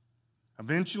justice."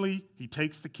 Eventually, he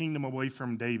takes the kingdom away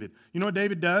from David. You know what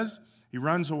David does? He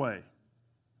runs away.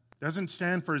 Doesn't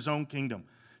stand for his own kingdom.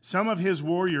 Some of his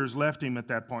warriors left him at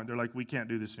that point. They're like, we can't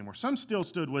do this anymore. Some still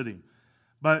stood with him.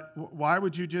 But why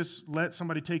would you just let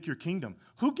somebody take your kingdom?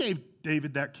 Who gave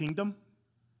David that kingdom?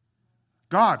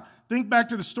 God. Think back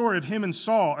to the story of him and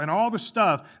Saul and all the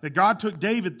stuff that God took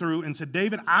David through and said,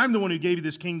 David, I'm the one who gave you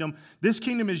this kingdom. This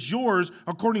kingdom is yours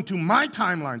according to my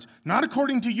timelines, not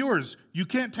according to yours. You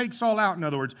can't take Saul out, in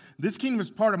other words. This kingdom is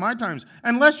part of my times.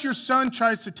 Unless your son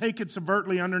tries to take it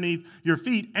subvertly underneath your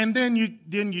feet, and then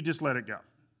you just let it go.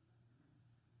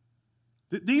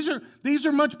 These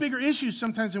are much bigger issues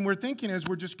sometimes than we're thinking as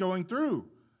we're just going through.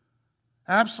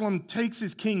 Absalom takes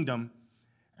his kingdom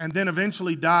and then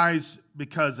eventually dies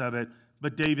because of it,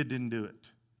 but David didn't do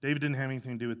it. David didn't have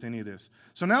anything to do with any of this.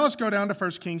 So now let's go down to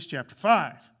 1 Kings chapter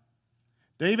 5.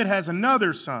 David has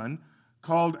another son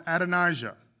called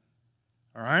Adonijah.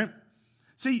 All right?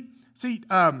 See,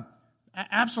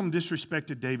 Absalom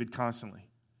disrespected David constantly.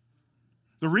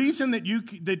 The reason that you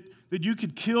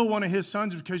could kill one of his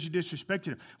sons is because you disrespected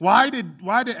him. Why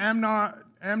did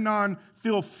Amnon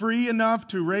feel free enough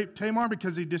to rape Tamar?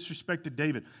 Because he disrespected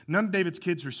David. None of David's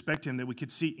kids respect him that we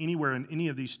could see anywhere in any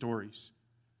of these stories.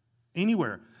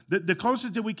 Anywhere. The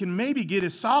closest that we can maybe get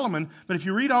is Solomon, but if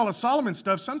you read all of Solomon's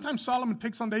stuff, sometimes Solomon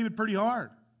picks on David pretty hard.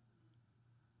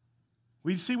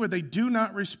 We see where they do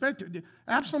not respect it.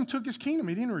 Absalom took his kingdom.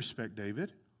 He didn't respect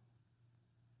David.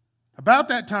 About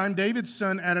that time, David's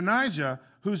son Adonijah,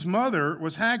 whose mother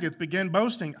was Haggith, began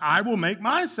boasting, I will make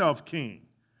myself king.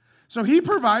 So he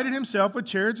provided himself with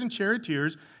chariots and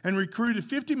charioteers and recruited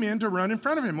 50 men to run in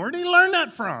front of him. Where did he learn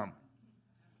that from?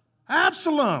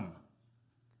 Absalom.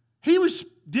 He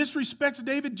disrespects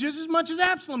David just as much as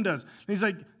Absalom does. And he's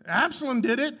like, Absalom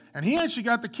did it, and he actually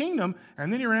got the kingdom,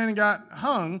 and then he ran and got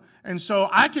hung, and so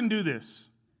I can do this.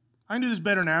 I can do this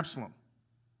better than Absalom.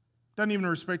 Doesn't even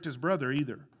respect his brother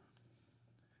either.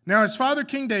 Now, his father,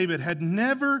 King David, had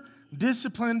never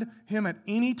disciplined him at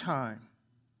any time,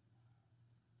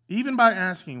 even by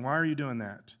asking, why are you doing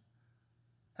that?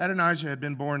 Adonijah had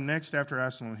been born next after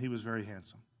Absalom, and he was very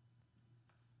handsome.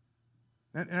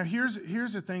 Now here's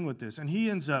the thing with this, and he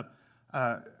ends up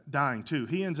dying too.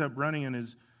 He ends up running, and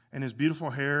his beautiful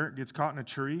hair gets caught in a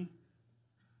tree.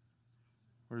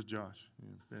 Where's Josh?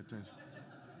 Pay attention.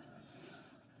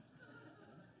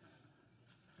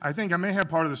 I think I may have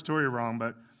part of the story wrong,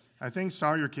 but I think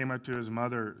Sawyer came up to his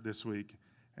mother this week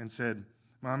and said,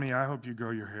 Mommy, I hope you grow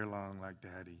your hair long like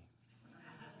Daddy.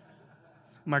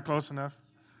 Am I close enough?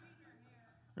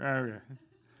 Okay.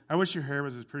 I wish your hair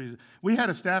was as pretty as... We had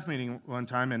a staff meeting one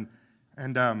time,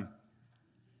 and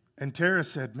Tara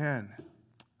said, man,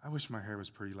 I wish my hair was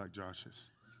pretty like Josh's.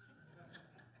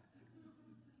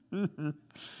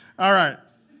 All right.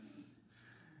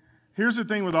 Here's the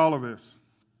thing with all of this.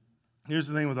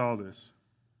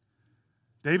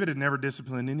 David had never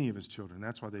disciplined any of his children.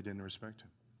 That's why they didn't respect him.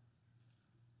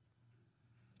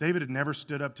 David had never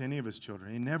stood up to any of his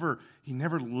children. He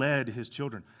never led his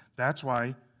children. That's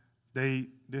why they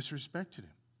disrespected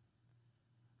him.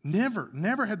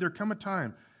 Never had there come a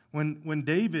time when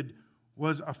David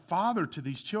was a father to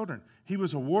these children. He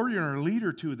was a warrior and a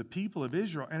leader to the people of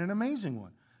Israel, and an amazing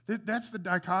one. That's the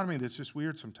dichotomy that's just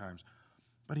weird sometimes.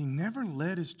 But he never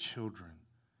led his children.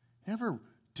 Never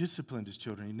disciplined his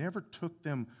children. He never took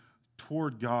them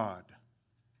toward God.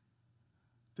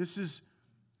 This is,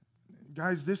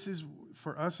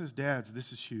 for us as dads,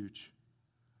 this is huge.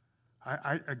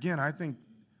 I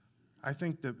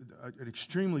think that an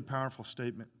extremely powerful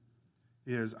statement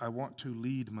is, I want to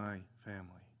lead my family.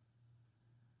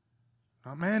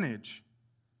 Not manage.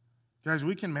 Guys,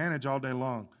 we can manage all day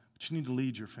long, but you need to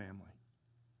lead your family.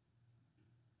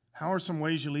 How are some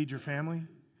ways you lead your family?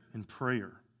 In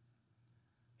prayer.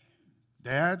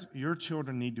 Dads, your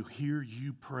children need to hear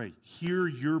you pray. Hear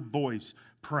your voice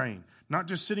praying. Not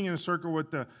just sitting in a circle with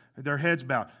their heads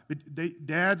bowed. But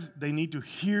dads, they need to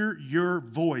hear your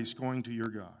voice going to your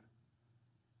God.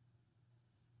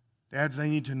 Dads, they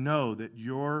need to know that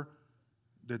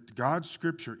that God's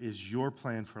Scripture is your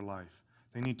plan for life.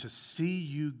 They need to see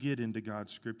you get into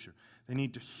God's Scripture. They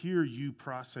need to hear you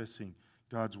processing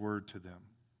God's Word to them.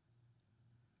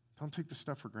 Don't take this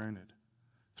stuff for granted.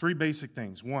 3 basic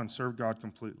things. 1, serve God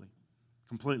completely.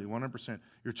 Completely, 100%.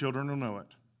 Your children will know it.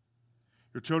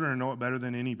 Your children will know it better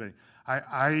than anybody.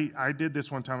 I did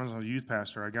this one time as a youth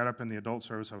pastor. I got up in the adult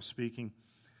service, I was speaking,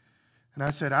 and I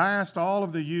said, I asked all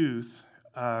of the youth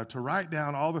to write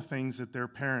down all the things that their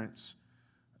parents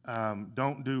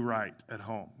don't do right at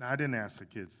home. Now, I didn't ask the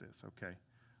kids this, okay?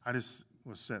 I just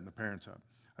was setting the parents up.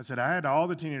 I said, I had all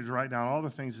the teenagers write down all the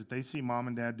things that they see mom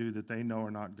and dad do that they know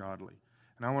are not godly.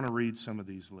 And I want to read some of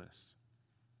these lists.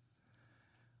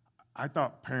 I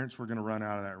thought parents were going to run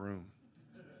out of that room.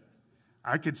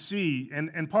 I could see,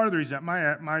 and part of the reason,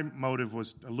 my motive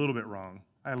was a little bit wrong.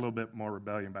 I had a little bit more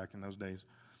rebellion back in those days.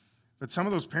 But some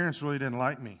of those parents really didn't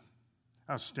like me.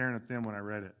 I was staring at them when I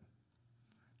read it.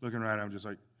 Looking right at them, just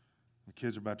like, the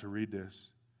kids are about to read this.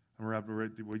 And we're about to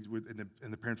read,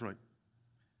 and the parents were like,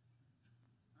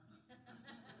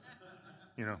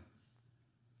 you know.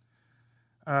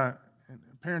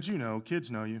 Parents, you know, kids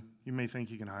know you. You may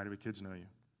think you can hide it, but kids know you.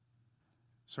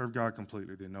 Serve God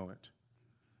completely. They know it.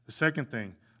 The second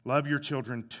thing, love your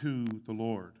children to the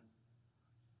Lord.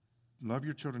 Love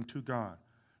your children to God.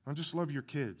 Don't just love your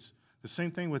kids. The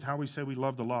same thing with how we say we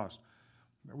love the lost.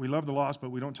 We love the lost,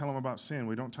 but we don't tell them about sin.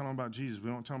 We don't tell them about Jesus. We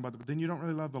don't tell them about then you don't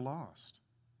really love the lost.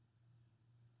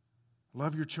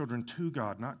 Love your children to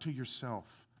God, not to yourself.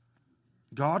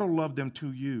 God will love them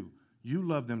to you. You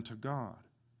love them to God.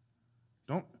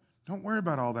 Don't worry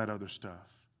about all that other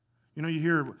stuff. You know, you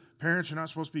hear parents, you're not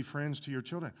supposed to be friends to your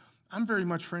children. I'm very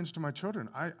much friends to my children.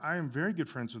 I am very good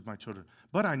friends with my children.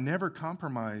 But I never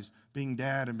compromise being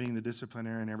dad and being the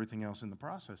disciplinarian and everything else in the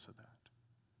process of that.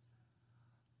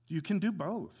 You can do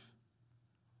both.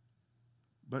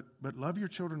 But love your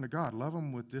children to God. Love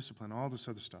them with discipline, all this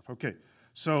other stuff. Okay,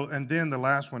 so, and then the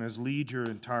last one is lead your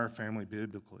entire family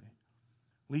biblically.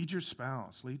 Lead your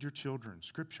spouse, lead your children,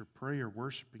 scripture, prayer,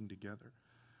 worshiping together.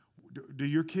 Do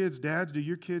your kids, dads, do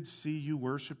your kids see you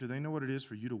worship? Do they know what it is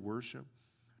for you to worship?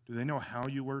 Do they know how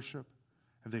you worship?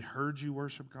 Have they heard you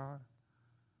worship God?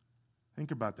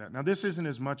 Think about that. Now, this isn't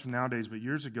as much nowadays, but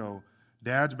years ago,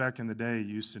 dads back in the day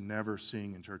used to never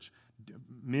sing in church.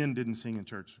 Men didn't sing in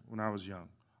church when I was young.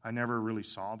 I never really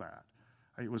saw that.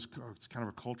 It's kind of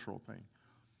a cultural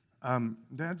thing.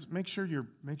 Dads, make sure your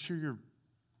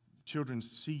children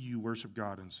see you worship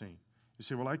God and sing. You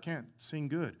say, well, I can't sing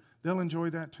good. They'll enjoy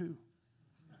that too.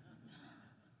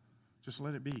 Just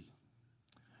let it be.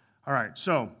 All right,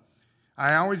 so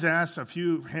I always ask a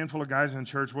handful of guys in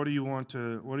church,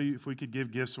 if we could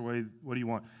give gifts away, what do you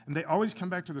want? And they always come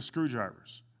back to the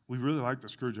screwdrivers. We really like the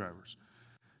screwdrivers.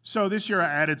 So this year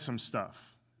I added some stuff.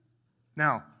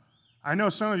 Now, I know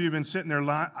some of you have been sitting there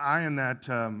eyeing that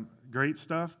great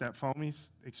stuff, that foamy,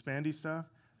 expandy stuff.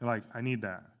 You're like, I need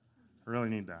that. I really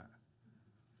need that.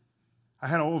 I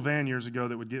had an old van years ago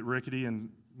that would get rickety and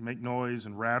make noise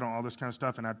and rattle, all this kind of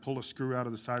stuff, and I'd pull a screw out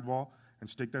of the sidewall and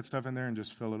stick that stuff in there and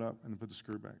just fill it up and then put the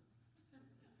screw back.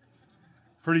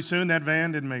 Pretty soon, that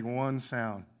van didn't make one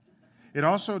sound. It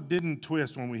also didn't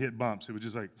twist when we hit bumps. It was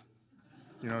just like,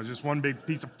 just one big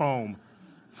piece of foam.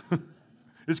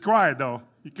 It's quiet, though.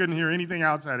 You couldn't hear anything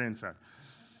outside inside.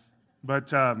 But,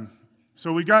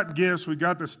 so we got gifts, we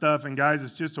got the stuff, and guys,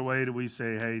 it's just a way that we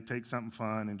say, hey, take something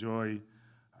fun, enjoy.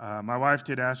 My wife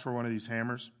did ask for one of these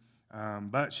hammers,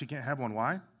 but she can't have one.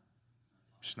 Why?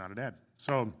 She's not a dad.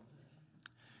 So,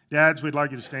 dads, we'd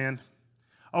like you to stand.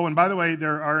 Oh, and by the way,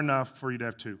 there are enough for you to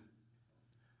have 2.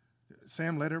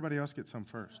 Sam, let everybody else get some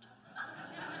first.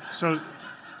 So,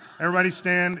 everybody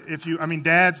stand.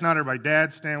 Dads, not everybody.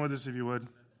 Dads, stand with us if you would.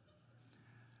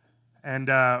 And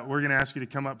we're going to ask you to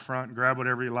come up front and grab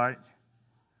whatever you like.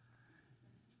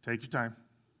 Take your time.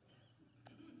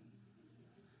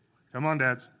 Come on,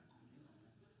 dads.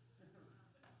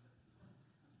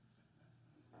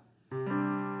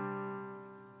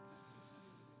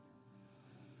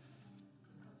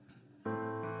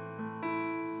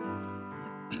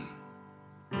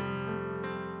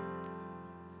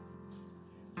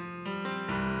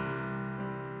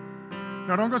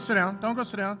 No, don't go sit down. Don't go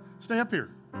sit down. Stay up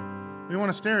here. We want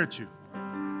to stare at you.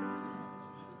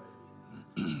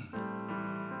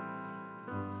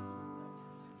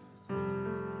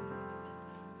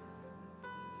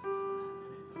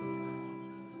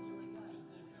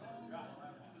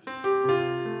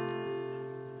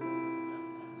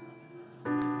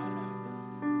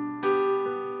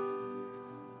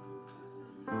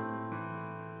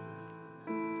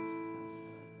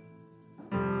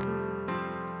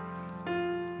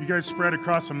 You guys spread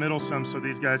across the middle some so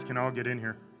these guys can all get in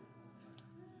here.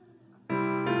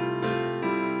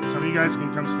 Some of you guys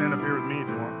can come stand up here with me if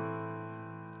you want.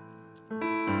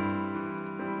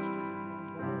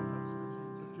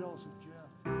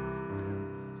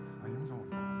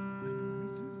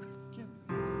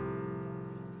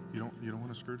 You don't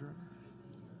want a screwdriver?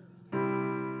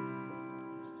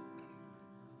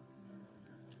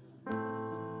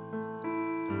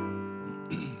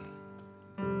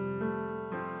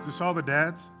 Is this all the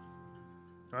dads?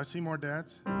 Do I see more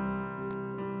dads?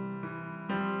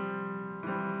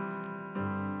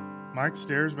 Mike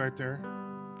stairs back there.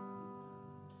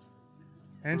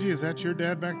 Angie, is that your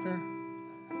dad back there?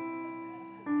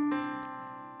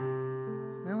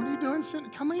 Man, what are you doing?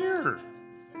 Come here.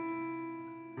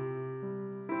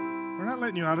 We're not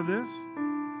letting you out of this.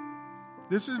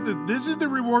 This is the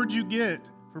reward you get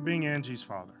for being Angie's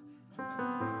father.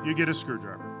 You get a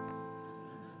screwdriver.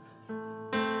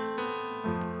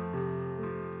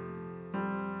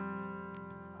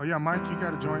 Oh yeah, Mike, you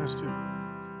got to join us too.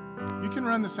 You can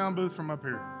run the sound booth from up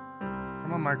here.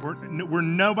 Come on, Mike. We're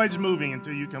nobody's moving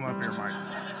until you come up here, Mike.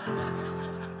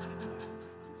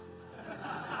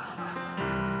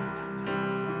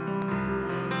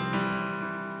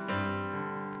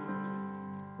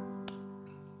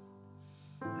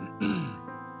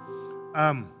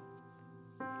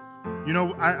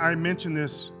 I mention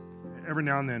this every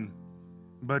now and then,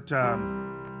 but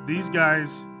these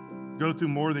guys go through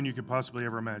more than you could possibly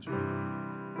ever imagine.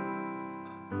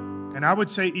 And I would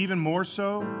say even more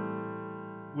so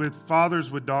with fathers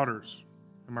with daughters.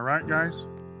 Am I right, guys?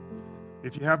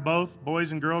 If you have both,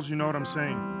 boys and girls, you know what I'm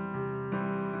saying.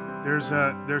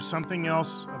 There's something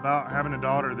else about having a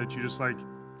daughter that you just like,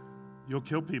 you'll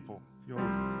kill people. You'll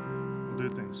do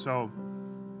things. So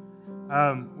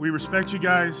we respect you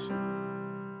guys.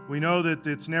 We know that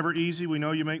it's never easy. We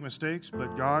know you make mistakes,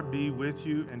 but God be with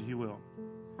you, and He will.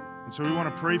 And so we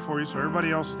want to pray for you. So everybody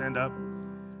else stand up,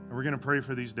 and we're going to pray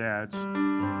for these dads.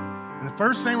 And the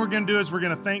first thing we're going to do is we're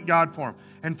going to thank God for them.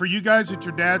 And for you guys that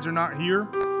your dads are not here,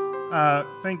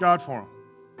 thank God for them.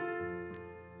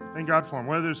 Thank God for them.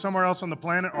 Whether they're somewhere else on the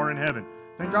planet or in heaven,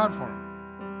 thank God for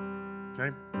them.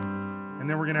 Okay? And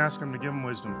then we're going to ask them to give them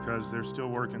wisdom because they're still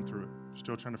working through it.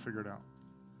 Still trying to figure it out.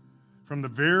 From the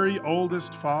very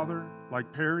oldest father,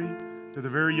 like Perry, to the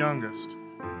very youngest,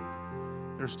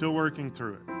 they're still working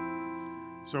through it.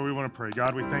 So we want to pray.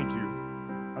 God, we thank you.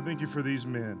 I thank you for these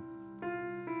men.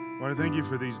 Lord, I thank you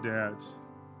for these dads.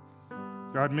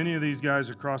 God, many of these guys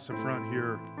across the front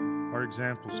here are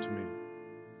examples to me.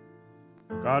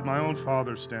 God, my own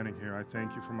father's standing here. I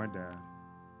thank you for my dad.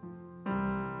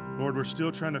 Lord, we're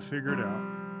still trying to figure it out.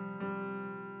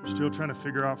 We're still trying to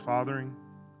figure out fathering.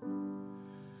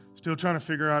 Still trying to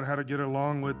figure out how to get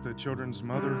along with the children's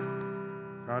mother.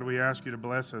 God, we ask you to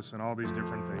bless us in all these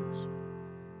different things.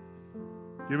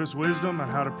 Give us wisdom on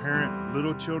how to parent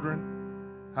little children,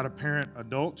 how to parent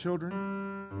adult children,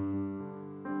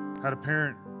 how to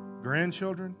parent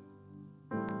grandchildren.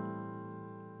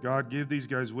 God, give these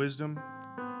guys wisdom.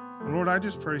 And Lord, I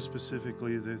just pray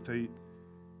specifically that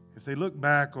if they look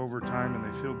back over time and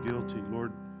they feel guilty,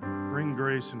 Lord, bring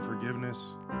grace and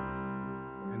forgiveness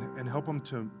and help them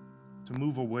to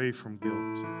move away from guilt,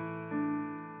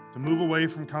 to move away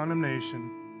from condemnation,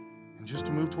 and just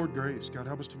to move toward grace. God,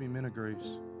 help us to be men of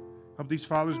grace. Help these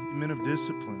fathers be men of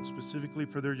discipline, specifically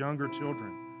for their younger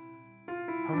children.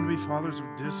 Help them to be fathers of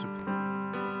discipline.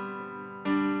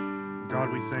 God,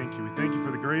 we thank you. We thank you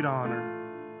for the great honor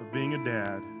of being a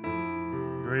dad,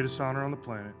 the greatest honor on the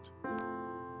planet.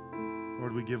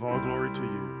 Lord, we give all glory to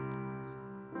you.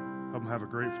 Help them have a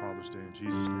great Father's Day. In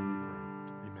Jesus' name we pray.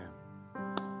 Amen.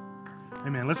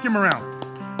 Amen. Let's give them a round.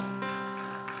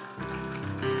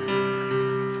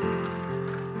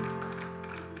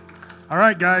 All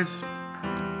right, guys.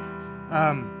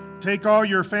 Take all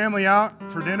your family out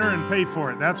for dinner and pay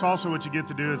for it. That's also what you get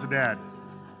to do as a dad.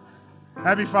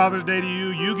 Happy Father's Day to you.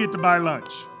 You get to buy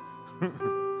lunch.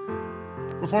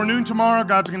 Before noon tomorrow,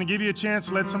 God's going to give you a chance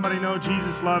to let somebody know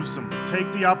Jesus loves them.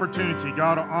 Take the opportunity.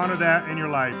 God will honor that in your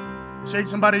life. Shake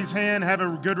somebody's hand. Have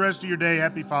a good rest of your day.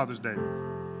 Happy Father's Day.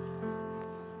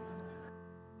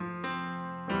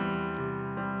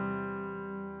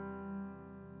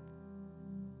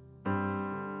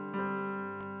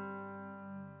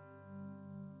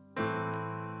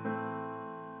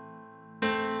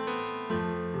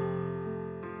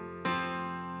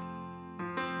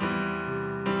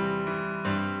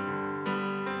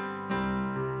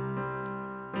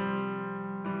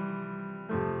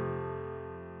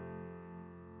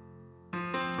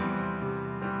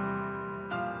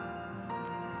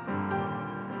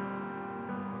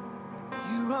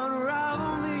 You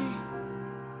unravel me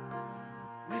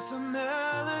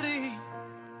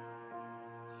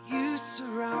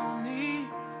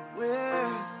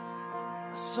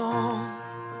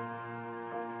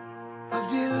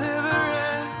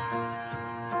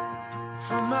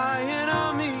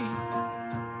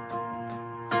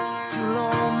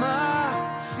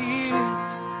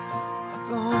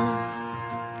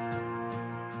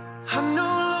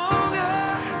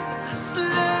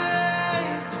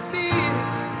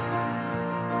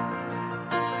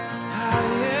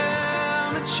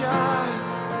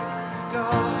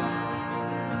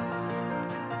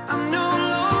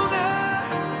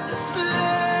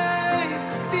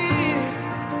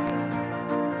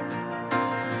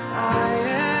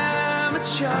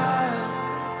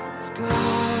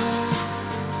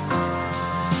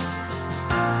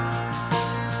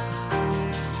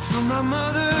my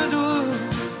mother's womb.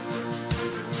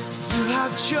 You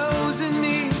have chosen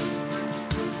me.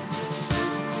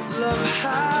 Love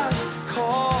has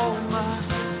called my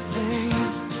name.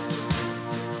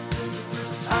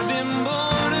 I've been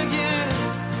born